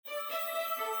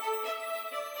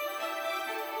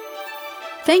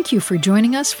Thank you for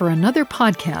joining us for another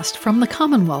podcast from the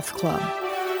Commonwealth Club.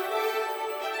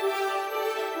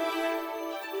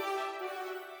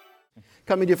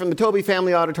 Coming to you from the Toby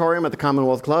Family Auditorium at the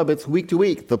Commonwealth Club, it's Week to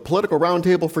Week, the political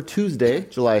roundtable for Tuesday,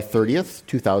 July 30th,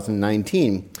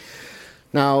 2019.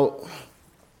 Now,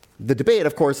 the debate,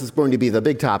 of course, is going to be the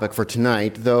big topic for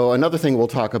tonight, though another thing we'll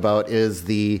talk about is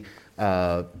the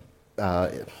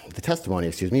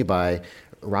testimony, by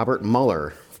Robert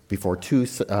Mueller before two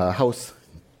House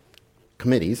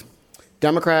committees.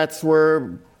 Democrats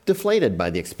were deflated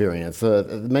by the experience.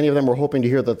 Many of them were hoping to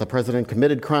hear that the president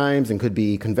committed crimes and could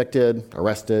be convicted,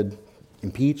 arrested,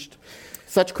 impeached.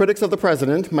 Such critics of the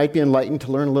president might be enlightened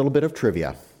to learn a little bit of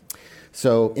trivia.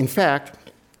 So, in fact,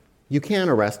 you can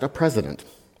arrest a president.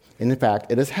 And in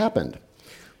fact, it has happened.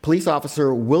 Police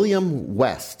officer William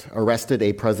West arrested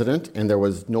a president, and there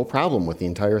was no problem with the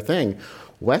entire thing.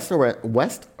 West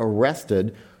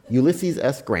arrested Ulysses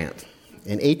S. Grant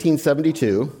in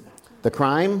 1872. The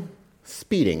crime?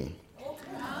 Speeding.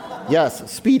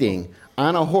 Yes, speeding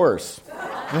on a horse.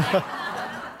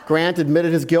 Grant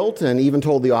admitted his guilt and even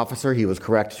told the officer he was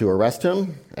correct to arrest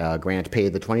him. Grant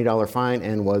paid the $20 fine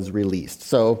and was released.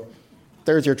 So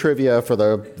there's your trivia for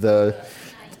the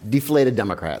deflated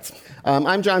Democrats.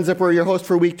 I'm John Zipper, your host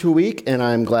for Week to Week, and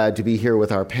I'm glad to be here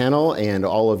with our panel and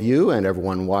all of you and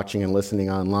everyone watching and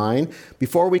listening online.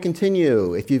 Before we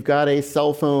continue, if you've got a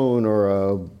cell phone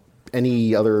or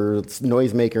any other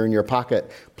noisemaker in your pocket,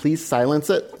 please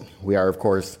silence it. We are, of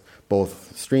course,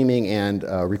 both streaming and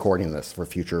recording this for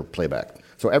future playback.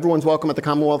 So everyone's welcome at the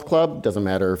Commonwealth Club. Doesn't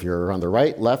matter if you're on the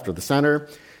right, left, or the center.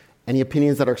 Any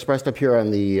opinions that are expressed up here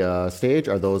on the stage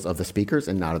are those of the speakers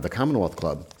and not of the Commonwealth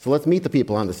Club. So let's meet the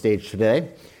people on the stage today.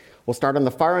 We'll start on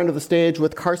the far end of the stage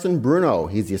with Carson Bruno.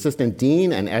 He's the Assistant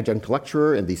Dean and Adjunct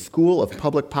Lecturer in the School of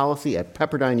Public Policy at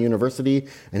Pepperdine University,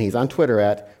 and he's on Twitter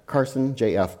at Carson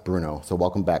JF Bruno. So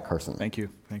welcome back, Carson. Thank you.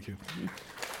 Thank you.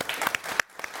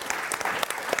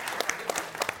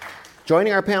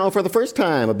 Joining our panel for the first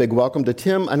time, a big welcome to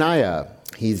Tim Anaya.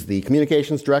 He's the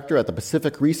Communications Director at the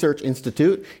Pacific Research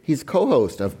Institute. He's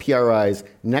co-host of PRI's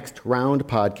Next Round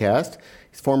podcast.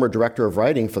 He's former Director of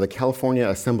Writing for the California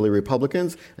Assembly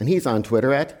Republicans, and he's on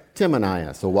Twitter at Tim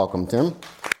Anaya. So welcome, Tim.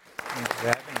 Thanks for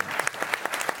having me.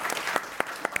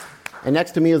 And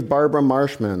next to me is Barbara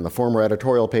Marshman, the former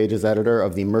editorial pages editor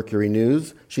of the Mercury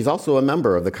News. She's also a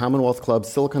member of the Commonwealth Club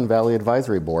Silicon Valley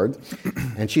Advisory Board,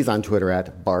 and she's on Twitter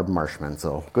at Barb Marshman.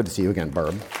 So good to see you again,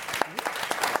 Barb.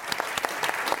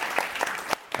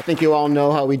 I think you all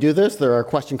know how we do this. There are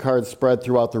question cards spread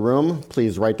throughout the room.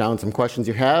 Please write down some questions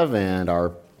you have, and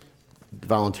our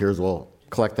volunteers will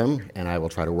collect them, and I will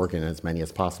try to work in as many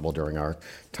as possible during our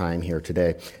time here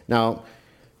today. Now,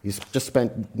 you just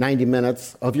spent 90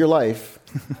 minutes of your life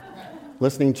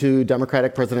listening to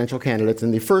Democratic presidential candidates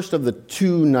in the first of the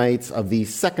two nights of the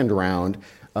second round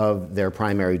of their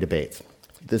primary debates.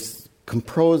 This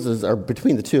comprises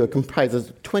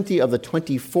 20 of the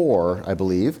 24, I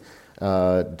believe,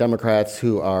 Democrats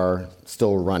who are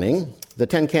still running. The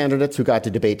 10 candidates who got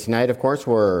to debate tonight, of course,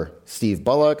 were Steve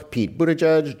Bullock, Pete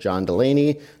Buttigieg, John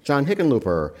Delaney, John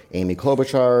Hickenlooper, Amy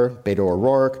Klobuchar, Beto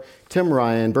O'Rourke, Tim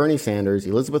Ryan, Bernie Sanders,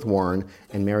 Elizabeth Warren,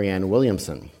 and Marianne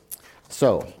Williamson.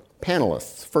 So,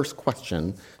 panelists, first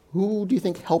question, who do you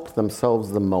think helped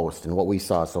themselves the most in what we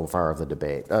saw so far of the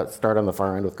debate? Start on the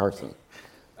far end with Carson.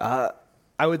 I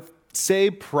would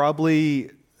say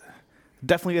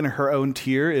definitely in her own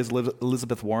tier is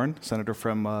Elizabeth Warren, senator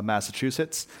from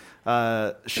Massachusetts.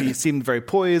 She seemed very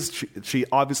poised. She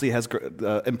obviously has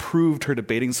improved her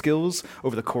debating skills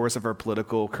over the course of her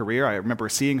political career. I remember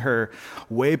seeing her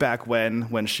way back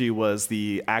when she was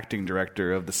the acting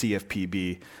director of the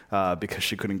CFPB because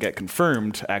she couldn't get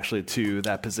confirmed actually to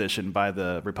that position by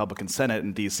the Republican Senate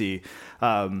in D.C.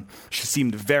 She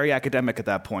seemed very academic at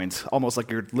that point, almost like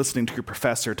you're listening to your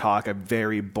professor talk a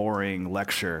very boring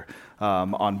lecture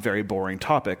on very boring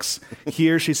topics.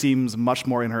 Here, she seems much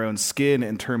more in her own skin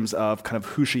in terms of kind of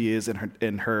who she is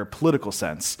in her political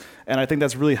sense. And I think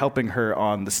that's really helping her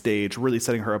on the stage, really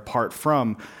setting her apart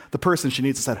from the person she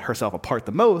needs to set herself apart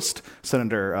the most,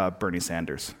 Senator Bernie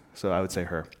Sanders. So I would say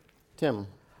her. Tim.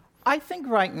 I think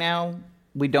right now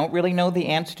we don't really know the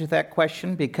answer to that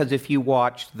question because if you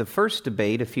watched the first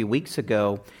debate a few weeks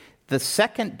ago, the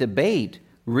second debate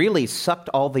really sucked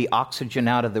all the oxygen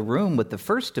out of the room with the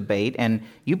first debate, and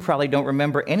you probably don't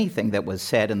remember anything that was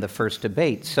said in the first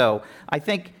debate. So I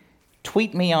think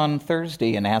tweet me on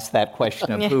Thursday and ask that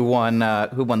question of who won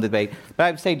the debate. But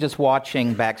I would say just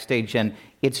watching backstage, and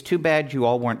it's too bad you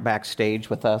all weren't backstage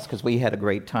with us because we had a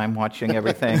great time watching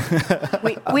everything.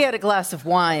 we had a glass of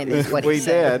wine is what he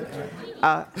said.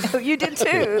 We did. You did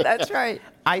too, that's right.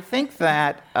 I think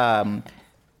that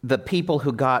the people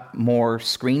who got more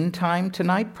screen time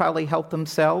tonight probably helped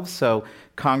themselves. So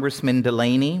Congressman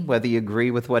Delaney, whether you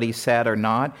agree with what he said or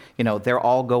not, they're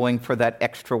all going for that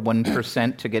extra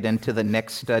 1% to get into the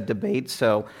next debate.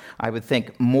 So I would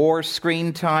think more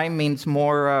screen time means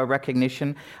more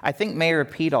recognition. I think Mayor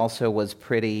Pete also was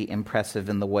pretty impressive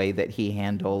in the way that he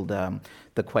handled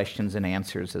the questions and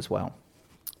answers as well.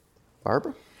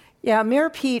 Barbara? Yeah, Mayor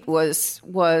Pete was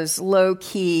low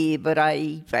key, but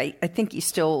I think he's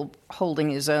still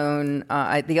holding his own.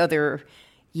 The other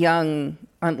young,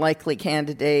 unlikely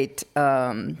candidate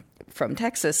from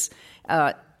Texas,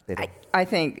 I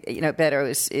think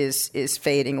Beto is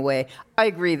fading away. I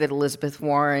agree that Elizabeth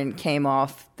Warren came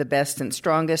off the best and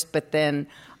strongest, but then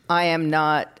I'm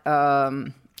not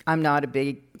a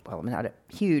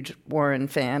huge Warren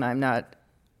fan. I'm not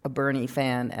a Bernie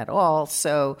fan at all.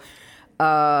 So.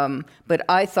 But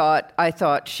I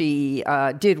thought she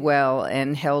did well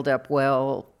and held up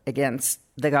well against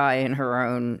the guy in her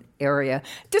own area.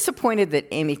 Disappointed that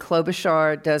Amy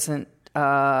Klobuchar doesn't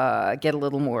get a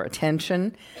little more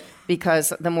attention,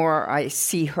 because the more I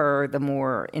see her, the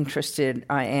more interested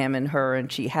I am in her,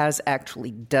 and she has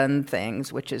actually done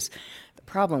things, which is the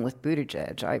problem with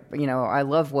Buttigieg. I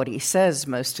love what he says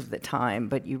most of the time,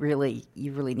 but you really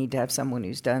need to have someone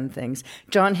who's done things.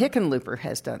 John Hickenlooper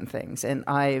has done things, and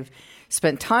I've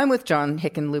spent time with John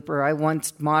Hickenlooper.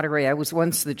 I was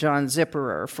once the John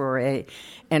Zipperer for an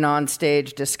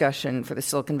onstage discussion for the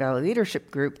Silicon Valley Leadership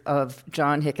Group of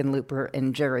John Hickenlooper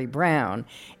and Jerry Brown,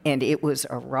 and it was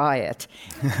a riot.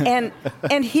 And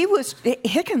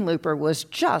Hickenlooper was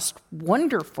just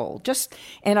wonderful.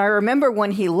 And I remember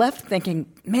when he left thinking,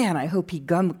 man, I hope he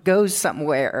goes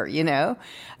somewhere,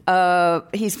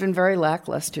 He's been very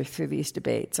lackluster through these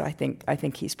debates. I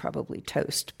think he's probably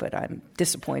toast, but I'm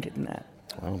disappointed in that.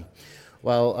 Wow.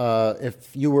 Well,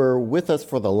 if you were with us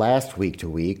for the last week to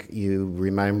week, you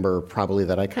remember probably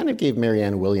that I kind of gave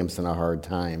Marianne Williamson a hard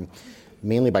time,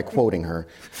 mainly by quoting her.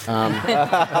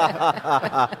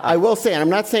 I will say, and I'm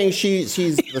not saying she's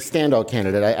the standout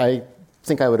candidate. I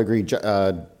think I would agree.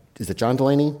 Is it John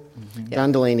Delaney? Mm-hmm. Yeah.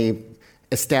 John Delaney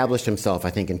established himself, I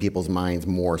think, in people's minds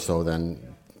more so than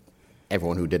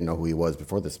everyone who didn't know who he was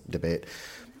before this debate.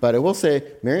 But I will say,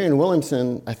 Marianne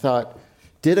Williamson, I thought,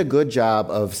 did a good job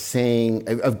of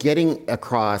getting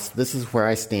across, this is where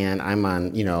I stand, I'm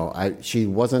on, she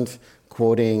wasn't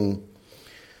quoting,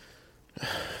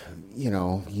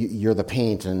 you're the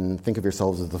paint and think of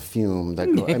yourselves as the fume.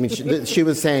 She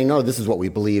was saying, no, this is what we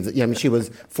believe. She was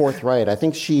forthright. I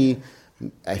think we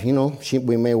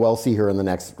may well see her in the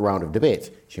next round of debates.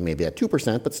 She may be at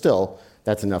 2%, but still,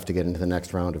 that's enough to get into the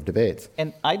next round of debates.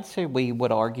 And I'd say we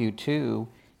would argue, too,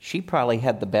 she probably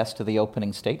had the best of the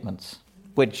opening statements,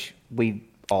 which we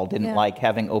all didn't like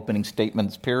having opening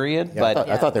statements, period. Yeah, but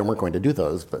I thought they weren't going to do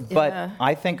those. But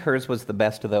I think hers was the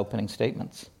best of the opening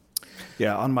statements.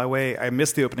 Yeah, on my way, I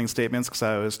missed the opening statements because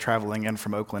I was traveling in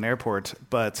from Oakland Airport.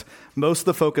 But most of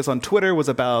the focus on Twitter was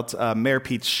about Mayor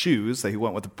Pete's shoes, that he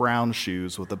went with brown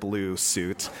shoes with a blue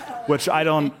suit, which I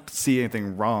don't see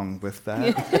anything wrong with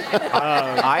that.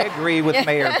 I agree with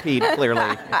Mayor Pete,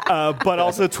 clearly. But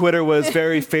also Twitter was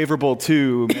very favorable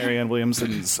to Marianne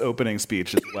Williamson's opening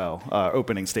speech as well,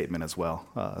 opening statement as well.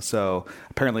 So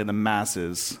apparently the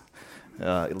masses,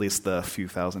 at least the few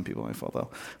thousand people I follow,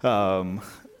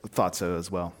 thought so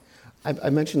as well. I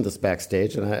mentioned this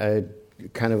backstage, and I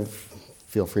kind of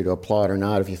feel free to applaud or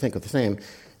not if you think of the same.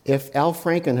 If Al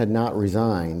Franken had not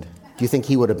resigned, do you think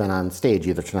he would have been on stage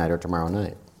either tonight or tomorrow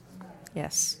night?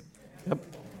 Yes. Yep.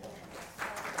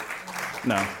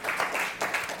 No.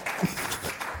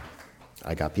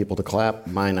 I got people to clap.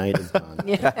 My night is done.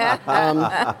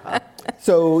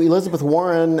 So Elizabeth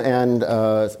Warren and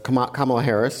Kamala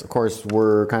Harris, of course,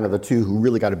 were kind of the two who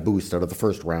really got a boost out of the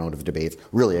first round of debates.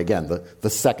 Really, again, the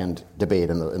second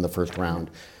debate in the first round.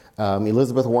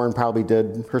 Elizabeth Warren probably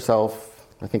did herself,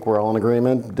 I think we're all in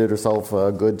agreement, did herself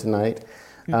good tonight.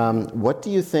 What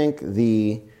do you think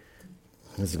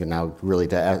this is now really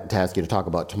to ask you to talk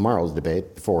about tomorrow's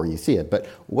debate before you see it, but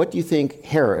what do you think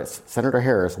Senator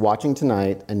Harris, watching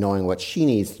tonight and knowing what she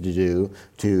needs to do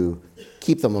to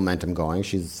keep the momentum going,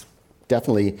 she's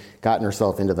definitely gotten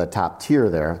herself into the top tier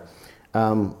there.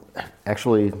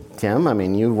 Actually,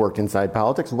 Tim, you've worked inside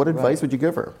politics. What advice would you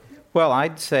give her? Well,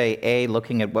 I'd say,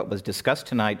 looking at what was discussed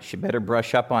tonight, she better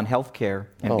brush up on health care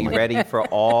and be ready for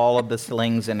all of the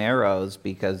slings and arrows,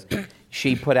 because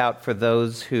she put out, for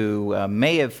those who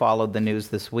may have followed the news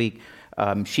this week,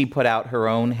 she put out her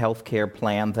own health care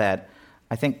plan that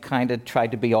I think kind of tried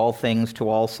to be all things to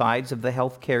all sides of the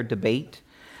health care debate.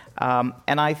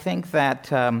 And I think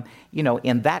that,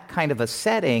 in that kind of a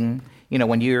setting,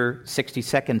 when you're 60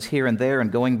 seconds here and there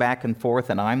and going back and forth,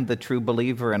 and I'm the true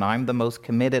believer and I'm the most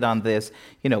committed on this,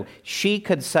 she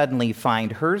could suddenly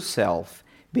find herself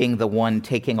being the one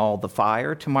taking all the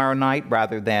fire tomorrow night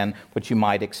rather than what you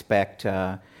might expect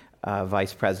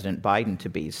Vice President Biden to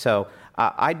be. So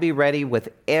I'd be ready with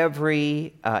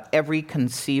every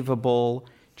conceivable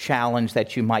challenge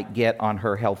that you might get on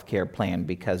her health care plan,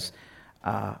 because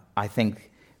I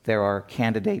think there are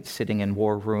candidates sitting in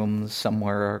war rooms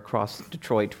somewhere across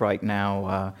Detroit right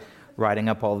now writing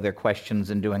up all their questions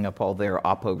and doing up all their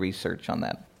Oppo research on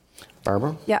that.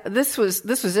 Barbara? Yeah, this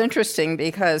was interesting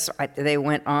because they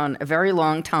went on a very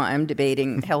long time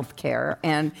debating health care,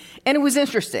 and it was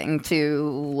interesting to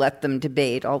let them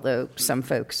debate, although some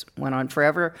folks went on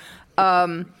forever.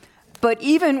 But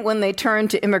even when they turned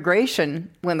to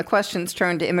immigration, when the questions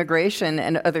turned to immigration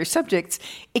and other subjects,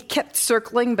 it kept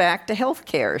circling back to health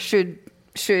care. Should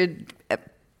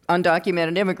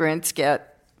undocumented immigrants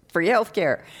get free health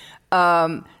care?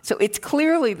 So it's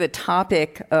clearly the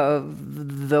topic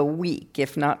of the week,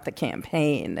 if not the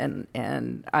campaign.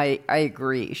 And I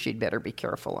agree she'd better be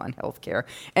careful on health care.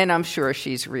 And I'm sure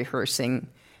she's rehearsing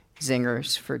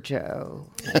zingers for Joe.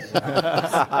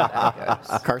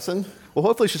 Carson? Well,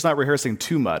 hopefully she's not rehearsing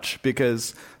too much,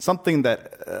 because something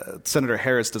that Senator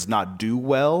Harris does not do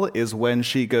well is when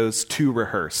she goes too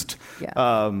rehearsed.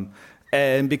 Yeah.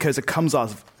 And because it comes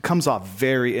off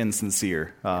very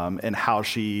insincere in how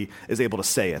she is able to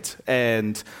say it.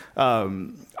 And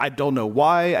I don't know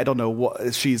why. I don't know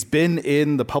what. She's been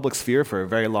in the public sphere for a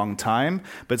very long time,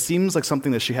 but it seems like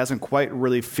something that she hasn't quite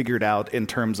really figured out in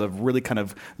terms of really kind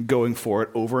of going for it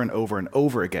over and over and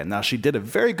over again. Now, she did a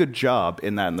very good job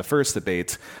in that in the first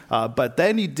debate, but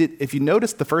then if you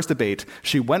noticed the first debate,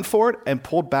 she went for it and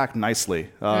pulled back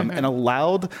nicely and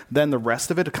allowed then the rest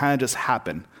of it to kind of just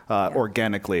happen.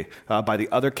 Organically by the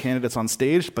other candidates on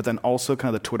stage, but then also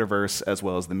kind of the Twitterverse as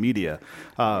well as the media.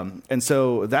 And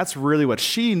so that's really what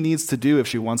she needs to do if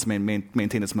she wants to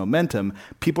maintain its momentum.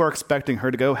 People are expecting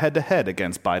her to go head-to-head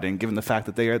against Biden, given the fact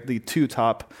that they are the two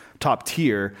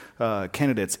top-tier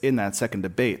candidates in that second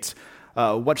debate.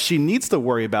 What she needs to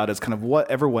worry about is kind of what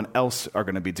everyone else are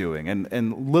going to be doing. And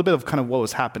a little bit of kind of what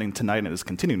was happening tonight and is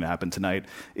continuing to happen tonight.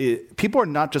 People are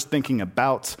not just thinking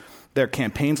about their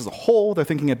campaigns as a whole, they're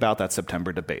thinking about that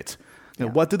September debate.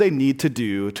 What do they need to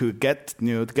do to get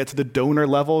to the donor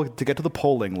level, to get to the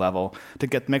polling level,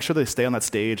 to make sure they stay on that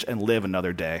stage and live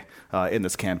another day in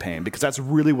this campaign? Because that's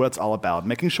really what it's all about,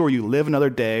 making sure you live another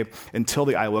day until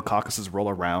the Iowa caucuses roll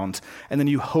around, and then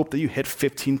you hope that you hit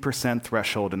 15%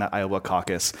 threshold in that Iowa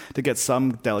caucus to get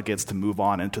some delegates to move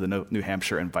on into the New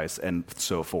Hampshire and vice and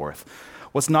so forth.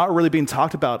 What's not really being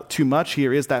talked about too much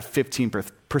here is that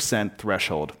 15%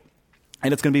 threshold.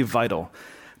 And it's going to be vital.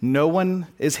 No one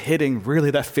is hitting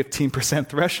really that 15%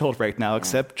 threshold right now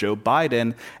except Joe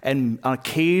Biden. And on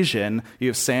occasion, you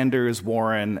have Sanders,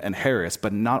 Warren, and Harris,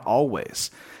 but not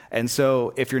always. And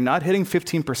so if you're not hitting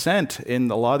 15% in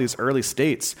a lot of these early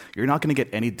states, you're not going to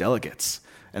get any delegates.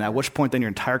 And at which point then your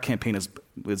entire campaign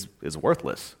is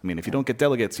worthless. I mean, if you don't get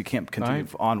delegates, you can't continue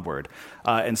onward.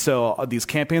 And so these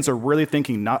campaigns are really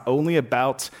thinking not only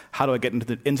about how do I get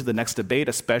into the next debate,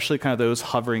 especially kind of those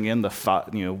hovering in the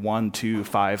 1, 2,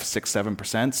 5, 6,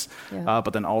 7%,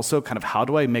 but then also kind of how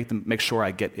do I make sure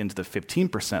I get into the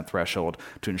 15% threshold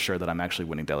to ensure that I'm actually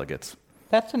winning delegates.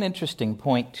 That's an interesting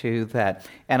point too.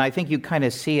 And I think you kind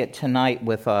of see it tonight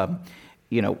with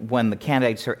when the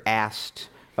candidates are asked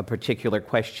a particular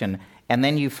question, and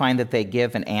then you find that they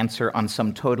give an answer on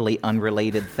some totally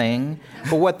unrelated thing.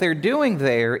 But what they're doing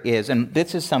there is, and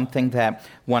this is something that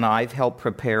when I've helped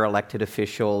prepare elected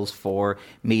officials for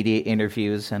media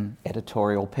interviews and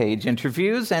editorial page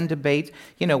interviews and debates,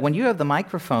 when you have the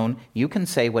microphone, you can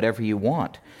say whatever you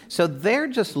want. So they're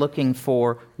just looking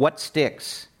for what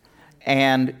sticks.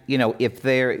 And,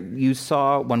 you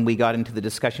saw when we got into the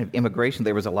discussion of immigration,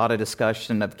 there was a lot of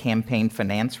discussion of campaign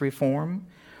finance reform.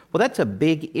 Well, that's a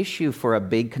big issue for a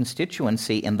big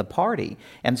constituency in the party.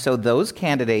 And so those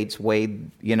candidates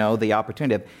weighed, the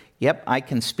opportunity of, yep, I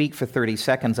can speak for 30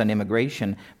 seconds on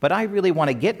immigration, but I really want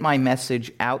to get my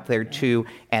message out there to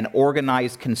an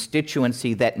organized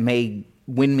constituency that may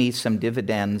win me some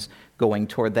dividends going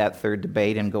toward that third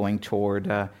debate and going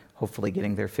toward hopefully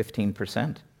getting their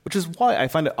 15%. Which is why I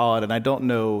find it odd, and I don't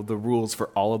know the rules for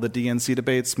all of the DNC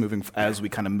debates as we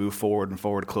kind of move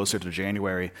forward closer to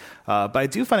January. But I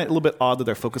do find it a little bit odd that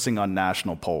they're focusing on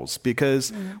national polls,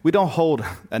 because we don't hold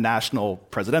a national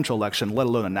presidential election, let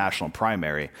alone a national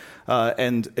primary.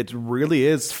 And it really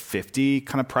is 50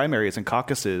 kind of primaries and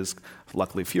caucuses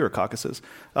luckily fewer caucuses,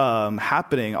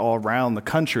 happening all around the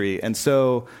country. And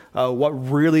so what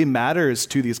really matters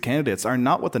to these candidates are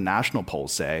not what the national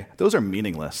polls say. Those are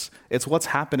meaningless. It's what's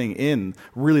happening in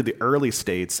really the early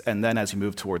states, and then as you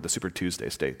move toward the Super Tuesday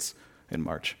states in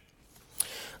March.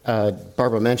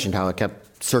 Barbara mentioned how it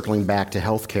kept circling back to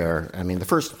healthcare. I mean, the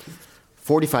first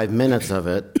 45 minutes of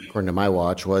it, according to my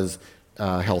watch, was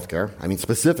healthcare. I mean,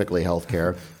 specifically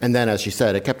healthcare. And then, as she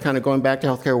said, it kept kind of going back to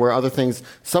healthcare where other things,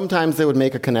 sometimes they would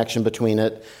make a connection between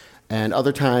it, and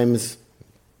other times,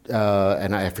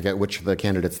 and I forget which of the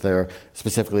candidates there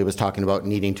specifically was talking about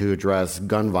needing to address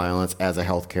gun violence as a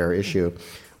healthcare issue.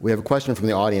 We have a question from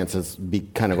the audience as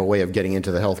kind of a way of getting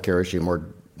into the healthcare issue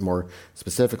more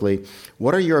specifically.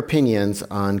 What are your opinions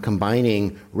on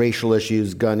combining racial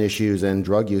issues, gun issues, and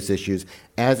drug use issues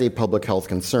as a public health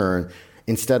concern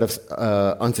instead of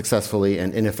unsuccessfully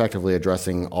and ineffectively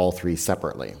addressing all three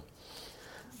separately?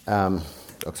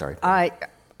 Sorry.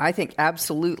 I think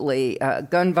absolutely.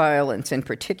 Gun violence in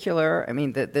particular. I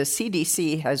mean, the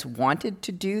CDC has wanted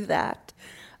to do that.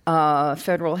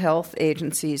 Federal health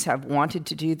agencies have wanted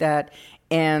to do that.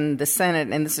 And the Senate,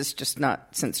 and this is just not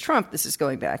since Trump, this is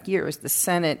going back years, the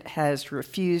Senate has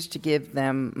refused to give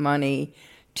them money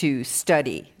to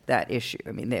study that issue.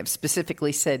 I mean, they have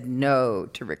specifically said no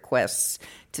to requests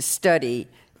to study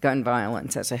gun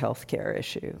violence as a health care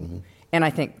issue. Mm-hmm. And I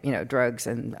think, drugs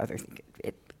and other things,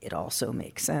 it also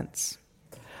makes sense.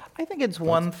 I think it's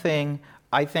one thing.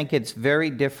 I think it's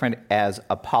very different as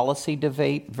a policy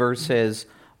debate versus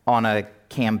on a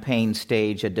campaign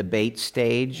stage, a debate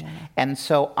stage. Yeah. And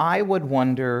so I would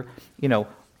wonder,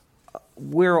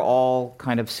 we're all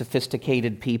kind of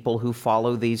sophisticated people who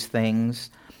follow these things.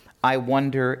 I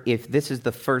wonder if this is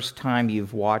the first time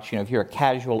you've watched, if you're a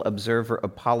casual observer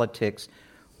of politics,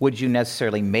 would you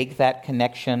necessarily make that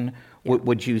connection? Yeah.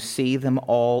 Would you see them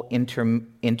all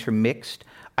intermixed?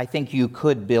 I think you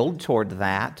could build toward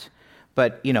that.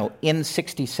 But, in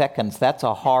 60 seconds, that's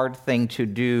a hard thing to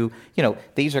do.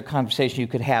 These are conversations you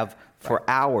could have for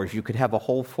hours. You could have a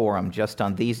whole forum just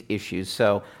on these issues.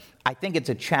 So I think it's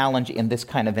a challenge in this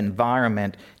kind of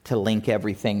environment to link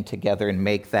everything together and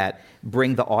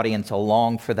bring the audience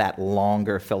along for that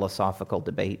longer philosophical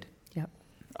debate. Yep.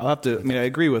 I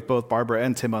agree with both Barbara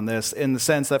and Tim on this in the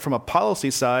sense that from a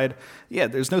policy side,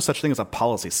 there's no such thing as a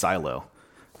policy silo.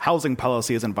 Housing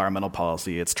policy is environmental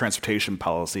policy, it's transportation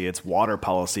policy, it's water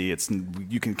policy,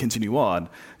 you can continue on.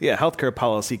 Healthcare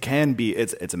policy can be,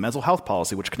 it's a mental health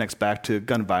policy, which connects back to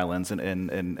gun violence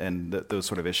and those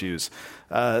sort of issues.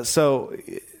 So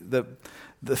the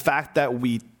fact that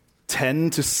we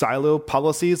tend to silo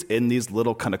policies in these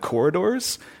little kind of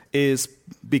corridors is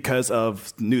because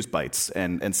of news bites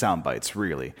and sound bites,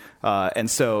 really. And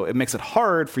so it makes it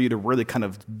hard for you to really kind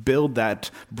of build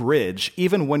that bridge,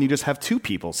 even when you just have two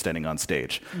people standing on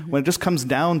stage. Mm-hmm. When it just comes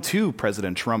down to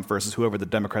President Trump versus whoever the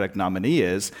Democratic nominee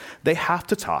is, they have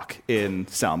to talk in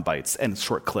sound bites and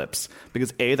short clips.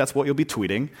 Because A, that's what you'll be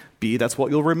tweeting. B, that's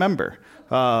what you'll remember.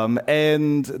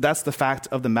 And that's the fact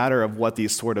of the matter of what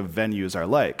these sort of venues are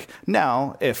like.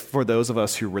 Now, if for those of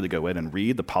us who really go in and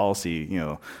read the policy,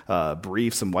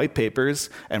 briefs and white papers,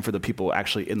 and for the people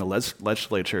actually in the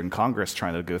legislature and Congress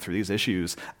trying to go through these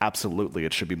issues, absolutely,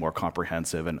 it should be more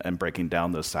comprehensive and breaking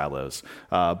down those silos.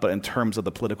 But in terms of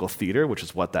the political theater, which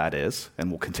is what that is and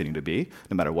will continue to be,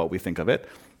 no matter what we think of it,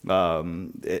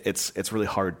 it's really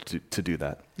hard to do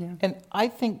that. Yeah. And I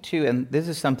think, too, and this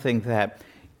is something that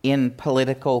in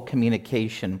political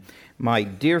communication, my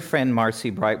dear friend Marcy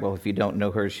Brightwell, if you don't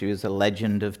know her, she was a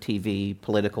legend of TV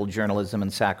political journalism in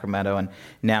Sacramento, and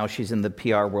now she's in the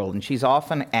PR world. And she's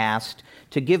often asked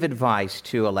to give advice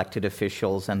to elected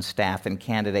officials and staff and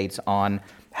candidates on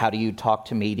how do you talk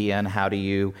to media and how do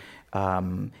you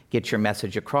get your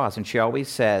message across. And she always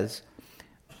says,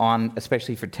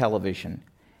 especially for television,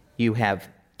 you have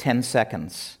 10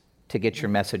 seconds to get your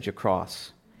message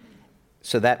across.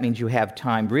 So that means you have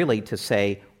time really to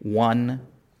say one,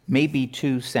 maybe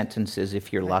two sentences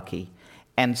if you're lucky.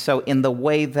 And so in the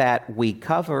way that we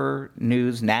cover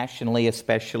news nationally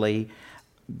especially,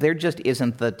 there just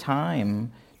isn't the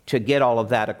time to get all of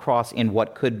that across in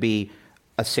what could be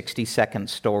a 60-second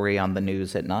story on the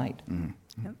news at night.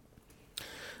 Mm-hmm. Yep.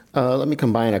 Let me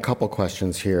combine a couple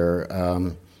questions here,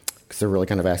 because they're really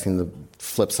kind of asking the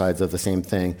flip sides of the same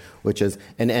thing, which is,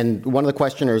 and one of the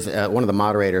questioners, one of the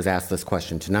moderators asked this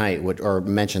question tonight, or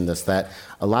mentioned this, that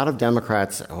a lot of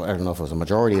Democrats, I don't know if it was a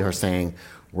majority, are saying,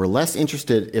 we're less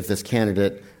interested if this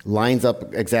candidate lines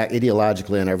up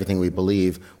ideologically on everything we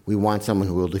believe. We want someone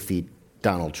who will defeat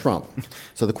Donald Trump.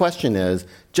 So the question is,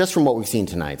 just from what we've seen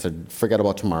tonight, so forget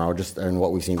about tomorrow, just and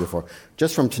what we've seen before,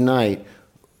 just from tonight,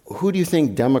 who do you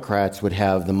think Democrats would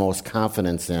have the most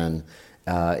confidence in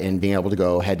being able to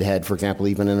go head-to-head, for example,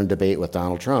 even in a debate with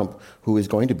Donald Trump, who is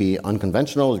going to be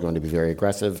unconventional, is going to be very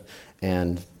aggressive,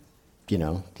 and,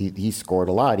 he scored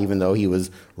a lot, even though he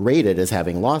was rated as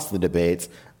having lost the debates.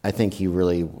 I think he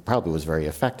really probably was very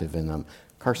effective in them.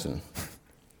 Carson.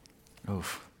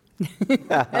 Oof.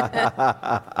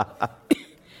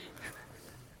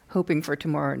 Hoping for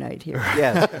tomorrow night here.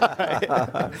 Yes.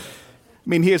 I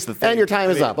mean, here's the thing. And your time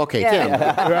is up. Okay, Tim. Right?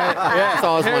 Yeah. I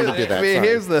always wanted to do that. I mean, Sorry.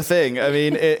 here's the thing. I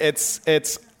mean, it's.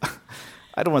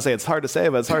 I don't want to say it's hard to say,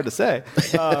 but it's hard to say.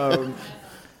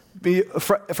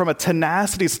 From a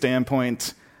tenacity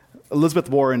standpoint, Elizabeth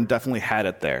Warren definitely had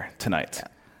it there tonight.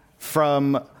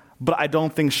 Yeah. But I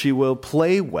don't think she will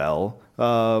play well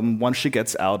once she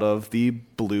gets out of the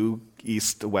blue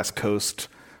East West Coast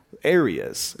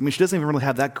areas. I mean, she doesn't even really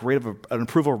have that great of an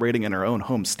approval rating in her own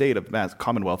home state of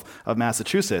Commonwealth of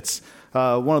Massachusetts,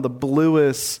 one of the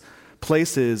bluest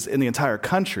places in the entire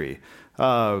country.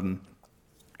 And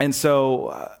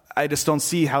so I just don't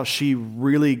see how she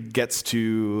really gets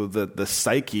to the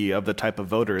psyche of the type of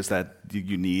voters that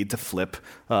you need to flip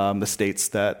the states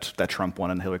that Trump won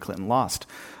and Hillary Clinton lost.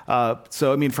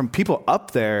 So, I mean, from people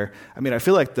up there, I mean, I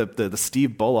feel like the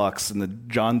Steve Bullocks and the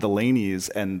John Delaney's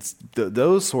and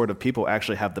those sort of people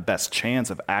actually have the best chance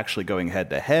of actually going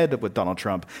head-to-head with Donald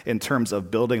Trump in terms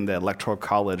of building the Electoral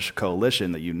College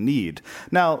coalition that you need.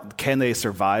 Now, can they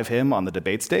survive him on the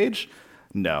debate stage?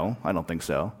 No, I don't think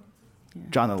so. Yeah.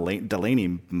 John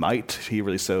Delaney might. He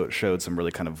really showed some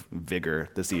really kind of vigor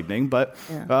this evening. But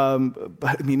I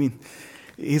mean,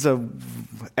 he's a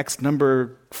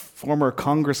former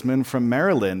congressman from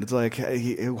Maryland. It's like,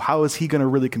 how is he going to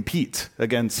really compete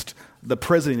against the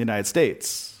president of the United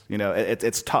States?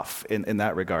 It's tough in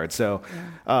that regard. So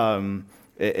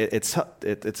it's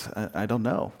I don't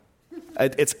know. I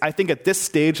think at this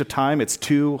stage of time, it's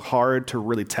too hard to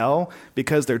really tell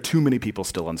because there are too many people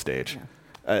still on stage. Yeah.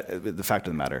 The fact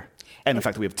of the matter, and the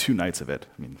fact that we have 2 nights of it.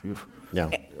 I mean,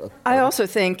 yeah. I also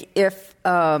think if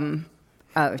I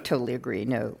totally agree.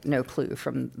 No clue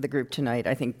from the group tonight.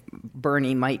 I think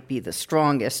Bernie might be the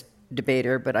strongest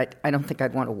debater, but I don't think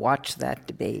I'd want to watch that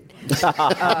debate.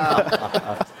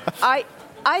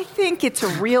 I think it's a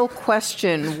real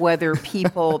question whether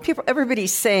people,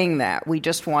 everybody's saying that we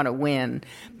just want to win,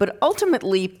 but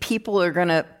ultimately people are going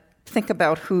to think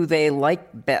about who they like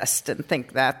best and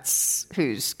think that's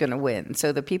who's going to win.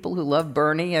 So the people who love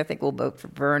Bernie, I think, will vote for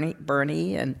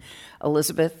Bernie, and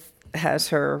Elizabeth has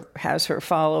her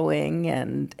following,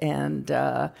 and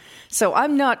so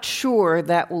I'm not sure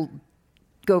that will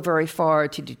go very far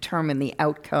to determine the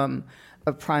outcome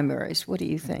of primaries. What do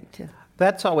you think, Tim?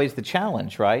 That's always the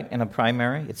challenge, right? In a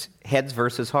primary, it's heads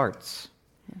versus hearts.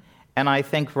 And I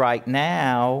think right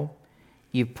now,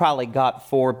 you've probably got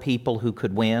 4 people who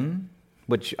could win,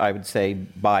 which I would say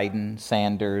Biden,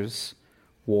 Sanders,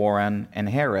 Warren, and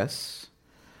Harris.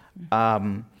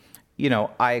 I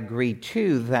agree,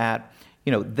 too, that,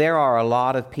 there are a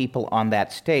lot of people on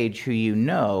that stage who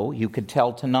you could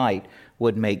tell tonight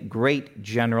would make great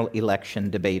general election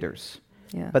debaters.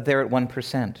 Yeah. But they're at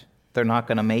 1%. They're not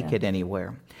going to make it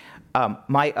anywhere.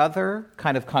 My other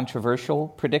kind of controversial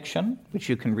prediction, which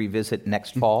you can revisit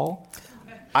next fall,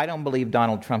 I don't believe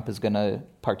Donald Trump is going to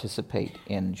participate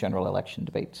in general election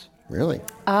debates. Really?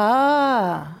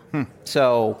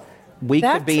 So we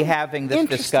could be having this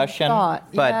discussion,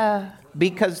 but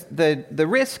because the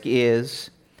risk is,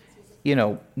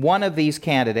 one of these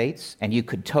candidates, and you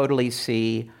could totally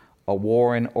see a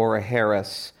Warren or a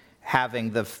Harris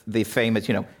having the famous,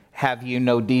 have you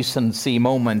no decency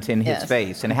moment in his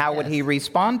face. And how would he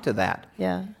respond to that?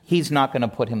 Yeah. He's not going to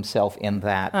put himself in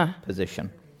that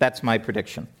position. That's my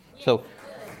prediction. So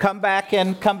come back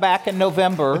in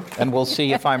November, and we'll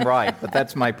see if I'm right. But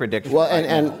that's my prediction. Well,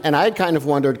 and I kind of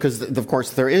wondered, because, of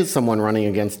course, there is someone running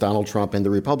against Donald Trump in the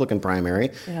Republican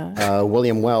primary,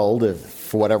 William Weld,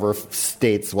 for whatever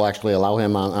states will actually allow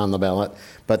him on the ballot.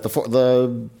 But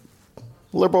the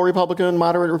liberal Republican,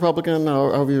 moderate Republican,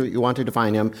 however you want to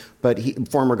define him, but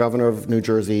former governor of New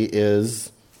Jersey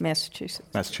is... Massachusetts.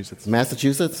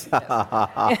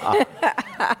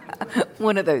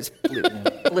 One of those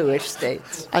bluish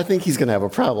states. I think he's going to have a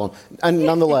problem. And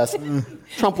nonetheless,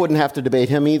 Trump wouldn't have to debate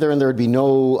him either, and there would be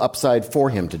no upside for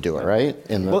him to do it, right,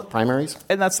 in the primaries?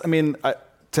 And that's,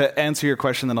 to answer your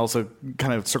question and also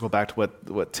kind of circle back to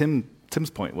what Tim's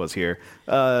point was here,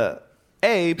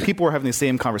 people were having the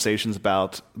same conversations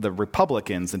about the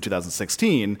Republicans in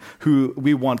 2016, who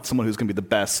we want someone who's going to be the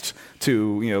best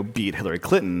to, beat Hillary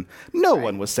Clinton. No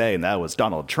one was saying that was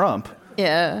Donald Trump.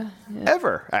 Yeah.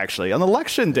 Ever, actually. On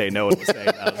election day, no one was saying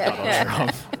that was Donald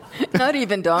Trump. Not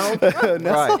even Donald Trump.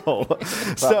 No.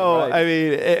 So, right. I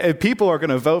mean, people are going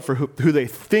to vote for who they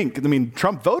think. I mean,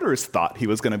 Trump voters thought he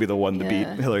was going to be the one to beat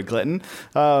Hillary Clinton.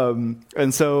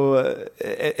 And so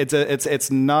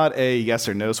it's not a yes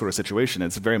or no sort of situation.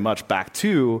 It's very much back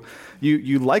to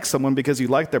you like someone because you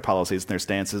like their policies and their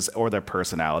stances or their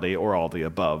personality or all the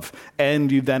above.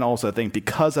 And you then also think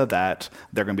because of that,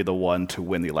 they're going to be the one to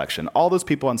win the election. All those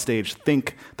people on stage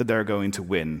think that they're going to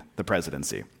win the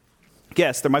presidency.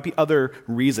 Yes, there might be other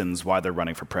reasons why they're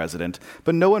running for president,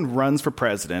 but no one runs for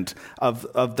president of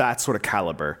that sort of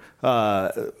caliber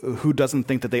who doesn't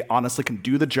think that they honestly can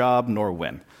do the job nor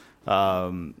win.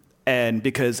 And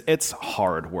because it's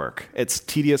hard work, it's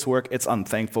tedious work, it's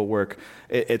unthankful work,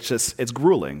 it's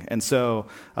grueling. And so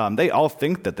they all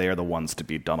think that they are the ones to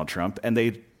beat Donald Trump, and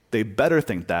they better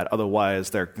think that, otherwise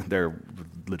they're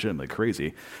legitimately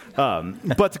crazy.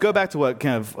 But to go back to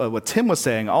what Tim was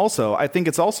saying also, I think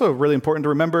it's also really important to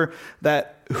remember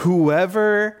that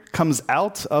whoever comes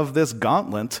out of this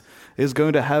gauntlet is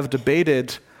going to have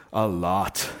debated a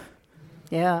lot.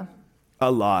 Yeah. A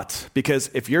lot.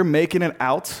 Because if you're making it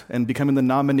out and becoming the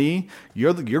nominee,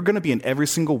 you're going to be in every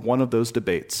single one of those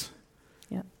debates.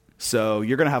 Yeah. So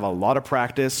you're going to have a lot of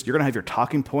practice. You're going to have your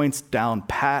talking points down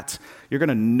pat. You're going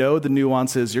to know the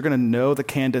nuances. You're going to know the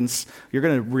cadence. You're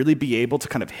going to really be able to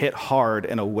kind of hit hard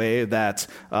in a way that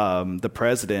the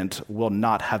president will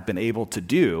not have been able to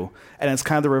do. And it's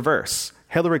kind of the reverse.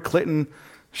 Hillary Clinton,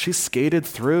 she skated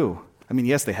through. I mean,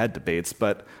 yes, they had debates,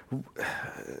 but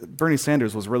Bernie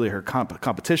Sanders was really her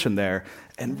competition there,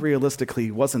 and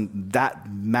realistically wasn't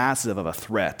that massive of a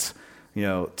threat,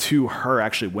 to her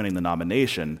actually winning the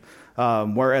nomination.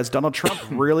 Whereas Donald Trump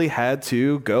really had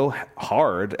to go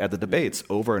hard at the debates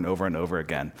over and over and over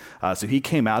again. So he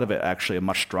came out of it actually a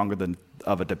much stronger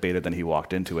of a debater than he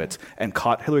walked into it, and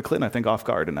caught Hillary Clinton, I think, off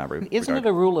guard in that regard. Isn't it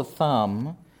a rule of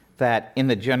thumb that in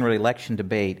the general election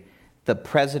debate, the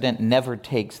president never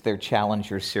takes their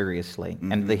challenger seriously?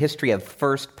 Mm-hmm. And the history of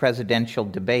first presidential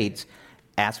debates,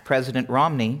 ask President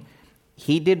Romney,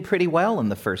 he did pretty well in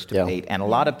the first debate. And a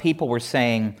lot of people were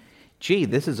saying, gee,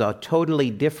 this is a totally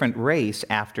different race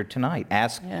after tonight.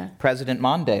 Ask President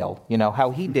Mondale, how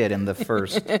he did in the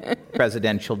first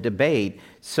presidential debate.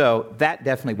 So that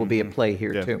definitely will be a play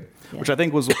here, too. Yeah. Which I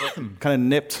think was what kind of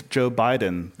nipped Joe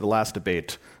Biden the last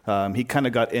debate. He kind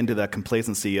of got into that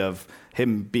complacency of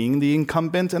him being the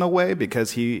incumbent in a way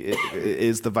because he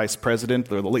is the vice president,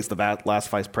 or at least the last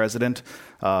vice president.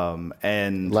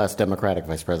 And last Democratic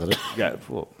vice president. Yeah,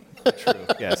 well, true.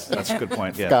 Yes, that's a good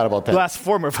point. Yeah. Forgot about that. Last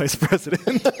former vice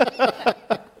president.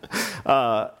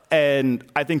 And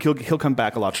I think he'll come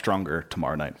back a lot stronger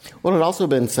tomorrow night. Well, it had also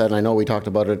been said, and I know we talked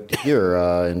about it here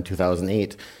in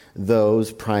 2008,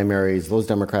 those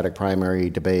Democratic primary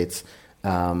debates,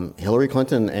 Hillary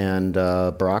Clinton and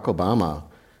Barack Obama,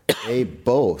 they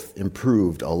both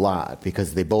improved a lot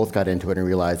because they both got into it and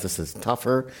realized this is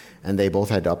tougher, and they both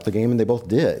had to up the game, and they both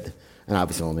did. And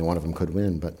obviously only one of them could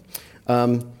win. But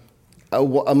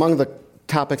among the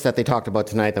topics that they talked about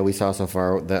tonight that we saw so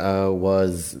far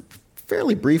was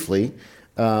fairly briefly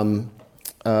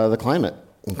the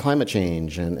climate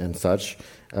change and such.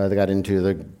 They got into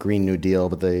the Green New Deal,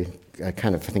 but they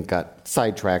kind of, I think, got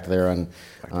sidetracked there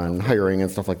on hiring and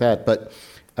stuff like that. But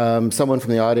someone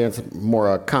from the audience,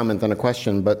 more a comment than a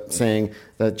question, but saying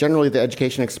that generally the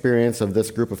education experience of this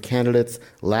group of candidates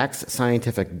lacks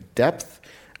scientific depth.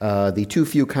 The too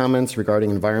few comments regarding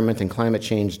environment and climate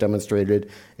change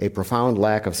demonstrated a profound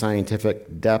lack of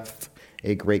scientific depth,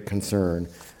 a great concern.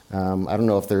 I don't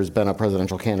know if there's been a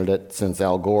presidential candidate since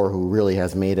Al Gore who really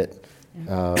has made it.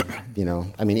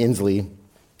 Inslee,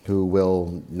 who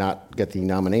will not get the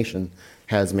nomination,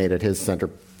 has made it his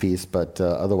centerpiece, but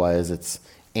otherwise it's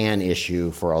an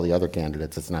issue for all the other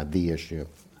candidates. It's not the issue.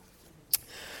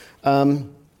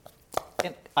 Could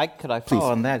I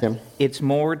follow on that? Tim? It's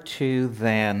more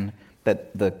than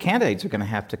that the candidates are going to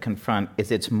have to confront.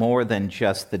 It's more than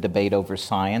just the debate over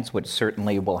science, which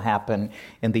certainly will happen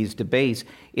in these debates.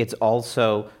 It's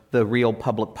also the real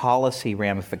public policy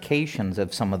ramifications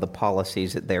of some of the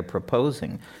policies that they're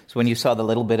proposing. So when you saw the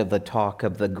little bit of the talk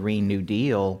of the Green New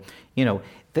Deal,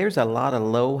 there's a lot of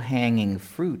low-hanging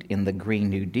fruit in the Green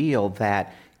New Deal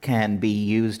that can be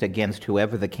used against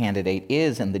whoever the candidate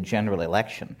is in the general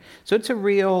election. So it's a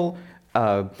real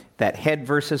that head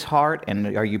versus heart,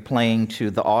 and are you playing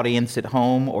to the audience at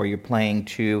home, or you're playing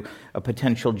to a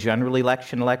potential general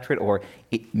election electorate, or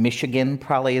Michigan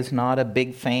probably is not a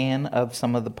big fan of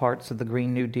some of the parts of the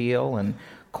Green New Deal, and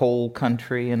coal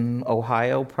country in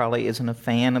Ohio probably isn't a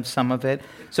fan of some of it.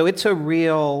 So it's a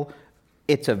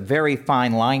very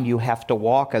fine line you have to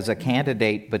walk as a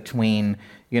candidate between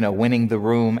winning the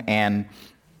room and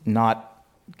not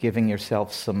giving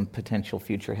yourself some potential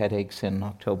future headaches in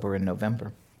October and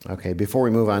November. Okay, before we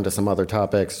move on to some other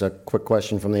topics, a quick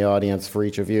question from the audience for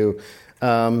each of you.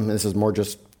 This is more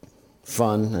just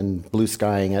fun and blue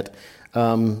skying it.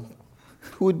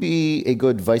 Who would be a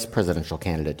good vice presidential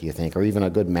candidate, do you think, or even a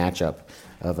good matchup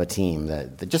of a team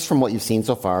that just from what you've seen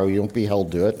so far, you won't be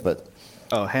held to it, but...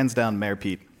 Oh, hands down, Mayor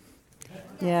Pete.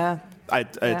 Yeah. I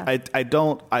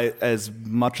don't, as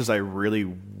much as I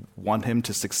really want him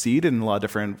to succeed in a lot of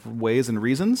different ways and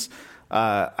reasons,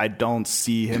 I don't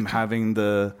see him having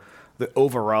the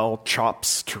overall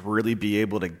chops to really be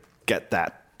able to get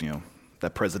that,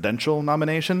 that presidential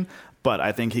nomination. But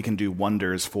I think he can do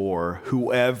wonders for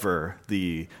whoever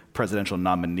the presidential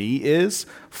nominee is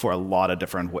for a lot of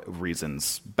different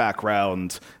reasons.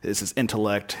 Background, is his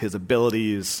intellect, his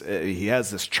abilities. He has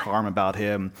this charm about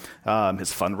him,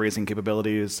 his fundraising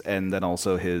capabilities, and then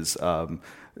also his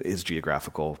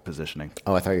geographical positioning.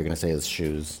 Oh, I thought you were going to say his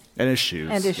shoes. And his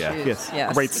shoes. And his shoes,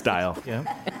 yes. Great style. Yeah.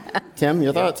 Tim,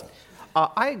 your thoughts?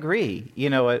 I agree.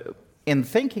 In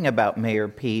thinking about Mayor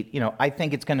Pete, I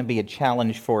think it's going to be a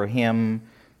challenge for him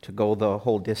to go the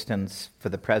whole distance for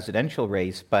the presidential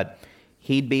race, but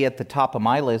he'd be at the top of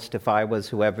my list if I was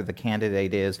whoever the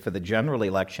candidate is for the general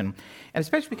election. And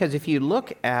especially because if you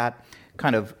look at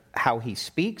kind of how he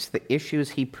speaks, the issues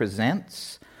he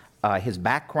presents, his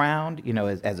background,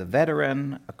 as a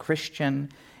veteran, a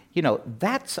Christian,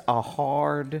 that's a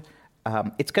hard...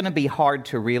 it's going to be hard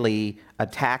to really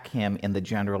attack him in the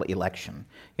general election.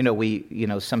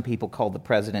 Some people call the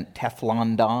president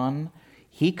Teflon Don.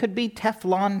 He could be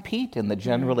Teflon Pete in the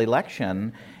general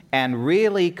election and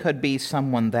really could be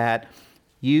someone that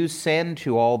you send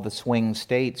to all the swing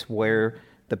states where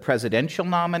the presidential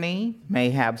nominee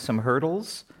may have some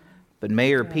hurdles, but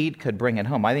Mayor Pete could bring it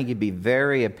home. I think he'd be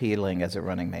very appealing as a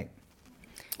running mate.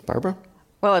 Barbara?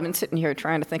 Well, I've been sitting here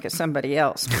trying to think of somebody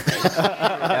else.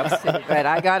 But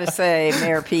I got to say,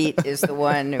 Mayor Pete is the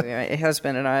one. My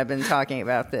husband and I have been talking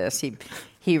about this.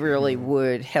 He really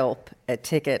would help a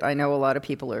ticket. I know a lot of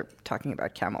people are talking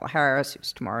about Kamala Harris,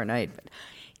 who's tomorrow night. But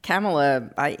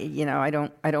Kamala, I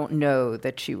don't know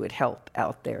that she would help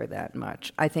out there that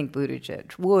much. I think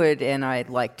Buttigieg would, and I'd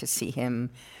like to see him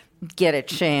get a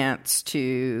chance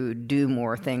to do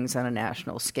more things on a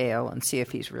national scale and see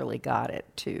if he's really got it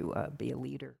to be a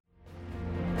leader.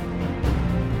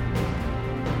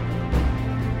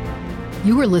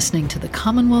 You are listening to the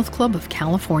Commonwealth Club of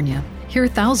California. Hear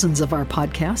thousands of our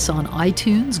podcasts on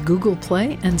iTunes, Google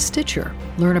Play, and Stitcher.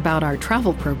 Learn about our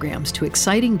travel programs to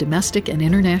exciting domestic and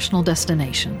international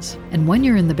destinations. And when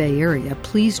you're in the Bay Area,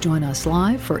 please join us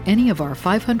live for any of our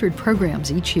 500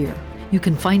 programs each year. You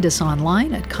can find us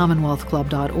online at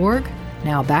commonwealthclub.org.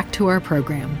 Now back to our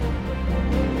program.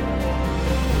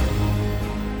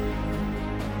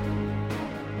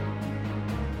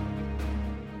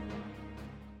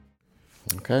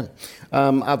 Okay.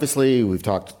 Obviously, we've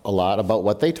talked a lot about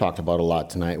what they talked about a lot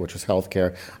tonight, which was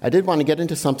healthcare. I did want to get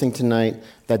into something tonight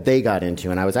that they got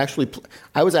into, and I was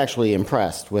actually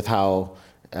impressed with how.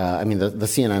 The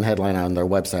CNN headline on their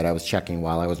website I was checking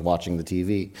while I was watching the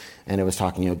TV, and it was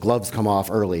talking, gloves come off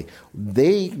early.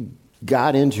 They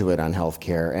got into it on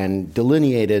healthcare and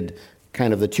delineated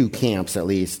kind of the two camps, at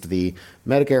least, the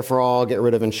Medicare for all, get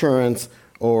rid of insurance,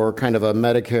 or kind of a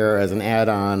Medicare as an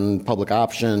add-on public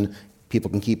option,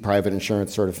 people can keep private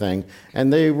insurance sort of thing.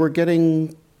 And they were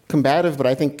getting combative, but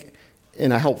I think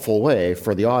in a helpful way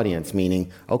for the audience, meaning,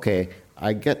 okay,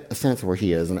 I get a sense of where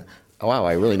he is, and wow,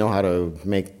 I really know how to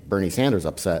make Bernie Sanders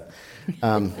upset.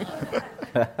 So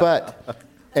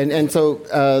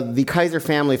the Kaiser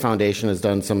Family Foundation has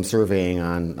done some surveying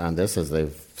on this, as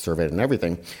they've surveyed on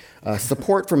everything.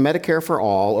 Support for Medicare for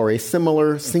all or a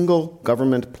similar single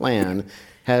government plan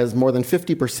has more than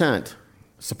 50%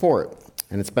 support,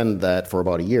 and it's been that for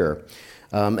about a year.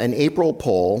 An April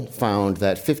poll found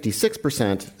that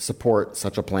 56% support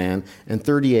such a plan and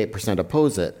 38%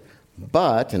 oppose it.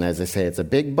 But, and as I say, it's a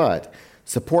big but,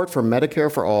 support for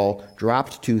Medicare for all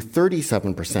dropped to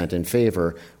 37% in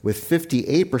favor, with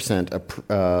 58%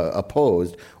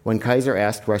 opposed when Kaiser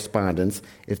asked respondents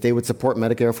if they would support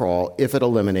Medicare for all if it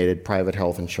eliminated private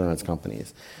health insurance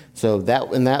companies. So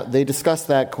they discussed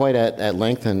that quite at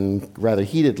length and rather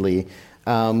heatedly.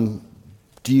 Do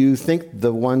you think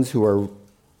the ones who are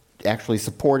actually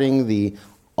supporting the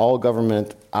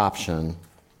all-government option,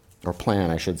 or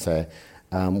plan, I should say,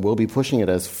 will be pushing it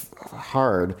as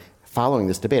hard following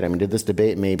this debate? I mean, did this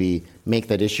debate maybe make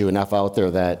that issue enough out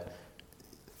there that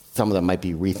some of them might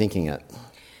be rethinking it?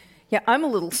 Yeah, I'm a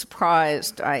little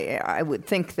surprised. I would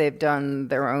think they've done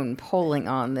their own polling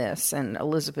on this, and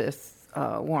Elizabeth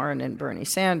Warren and Bernie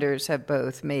Sanders have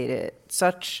both made it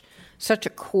such a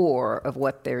core of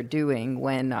what they're doing.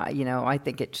 When I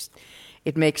think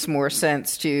it makes more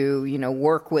sense to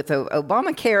work with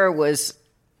Obamacare was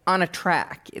on a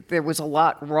track. There was a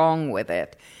lot wrong with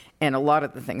it, and a lot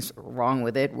of the things wrong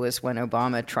with it was when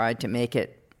Obama tried to make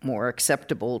it more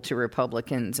acceptable to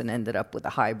Republicans and ended up with a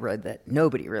hybrid that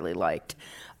nobody really liked.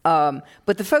 But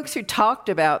the folks who talked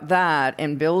about that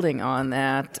and building on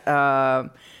that,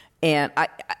 and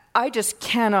I just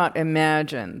cannot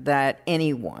imagine that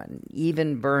anyone,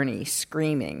 even Bernie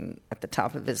screaming at the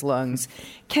top of his lungs,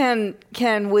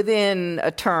 can within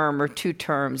a term or 2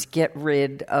 terms get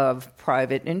rid of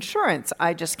private insurance.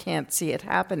 I just can't see it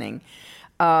happening.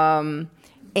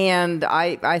 And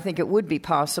I think it would be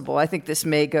possible. I think this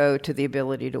may go to the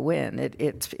ability to win.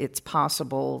 It's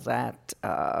possible that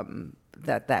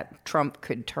that Trump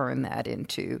could turn that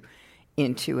into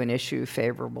an issue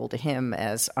favorable to him,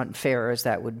 as unfair as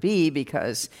that would be,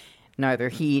 because neither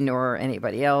he nor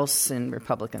anybody else in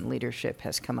Republican leadership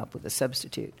has come up with a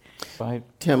substitute. Right.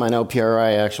 Tim, I know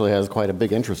PRI actually has quite a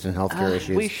big interest in healthcare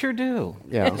issues. We sure do.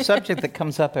 Yeah. It's a subject that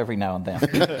comes up every now and then.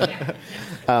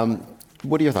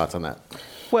 What are your thoughts on that?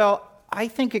 Well, I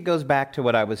think it goes back to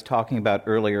what I was talking about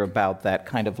earlier about that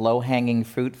kind of low-hanging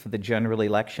fruit for the general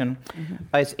election.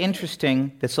 Mm-hmm. It's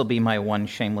interesting. This will be my one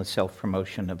shameless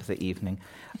self-promotion of the evening.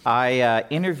 I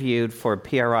interviewed for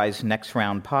PRI's Next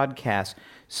Round podcast.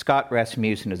 Scott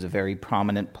Rasmussen is a very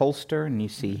prominent pollster, and you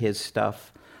see his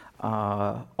stuff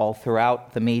all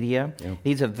throughout the media. Yeah.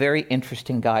 He's a very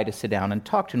interesting guy to sit down and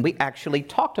talk to. And we actually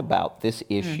talked about this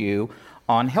issue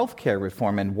on healthcare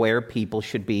reform and where people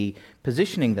should be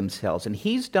positioning themselves. And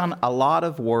he's done a lot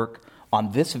of work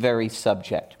on this very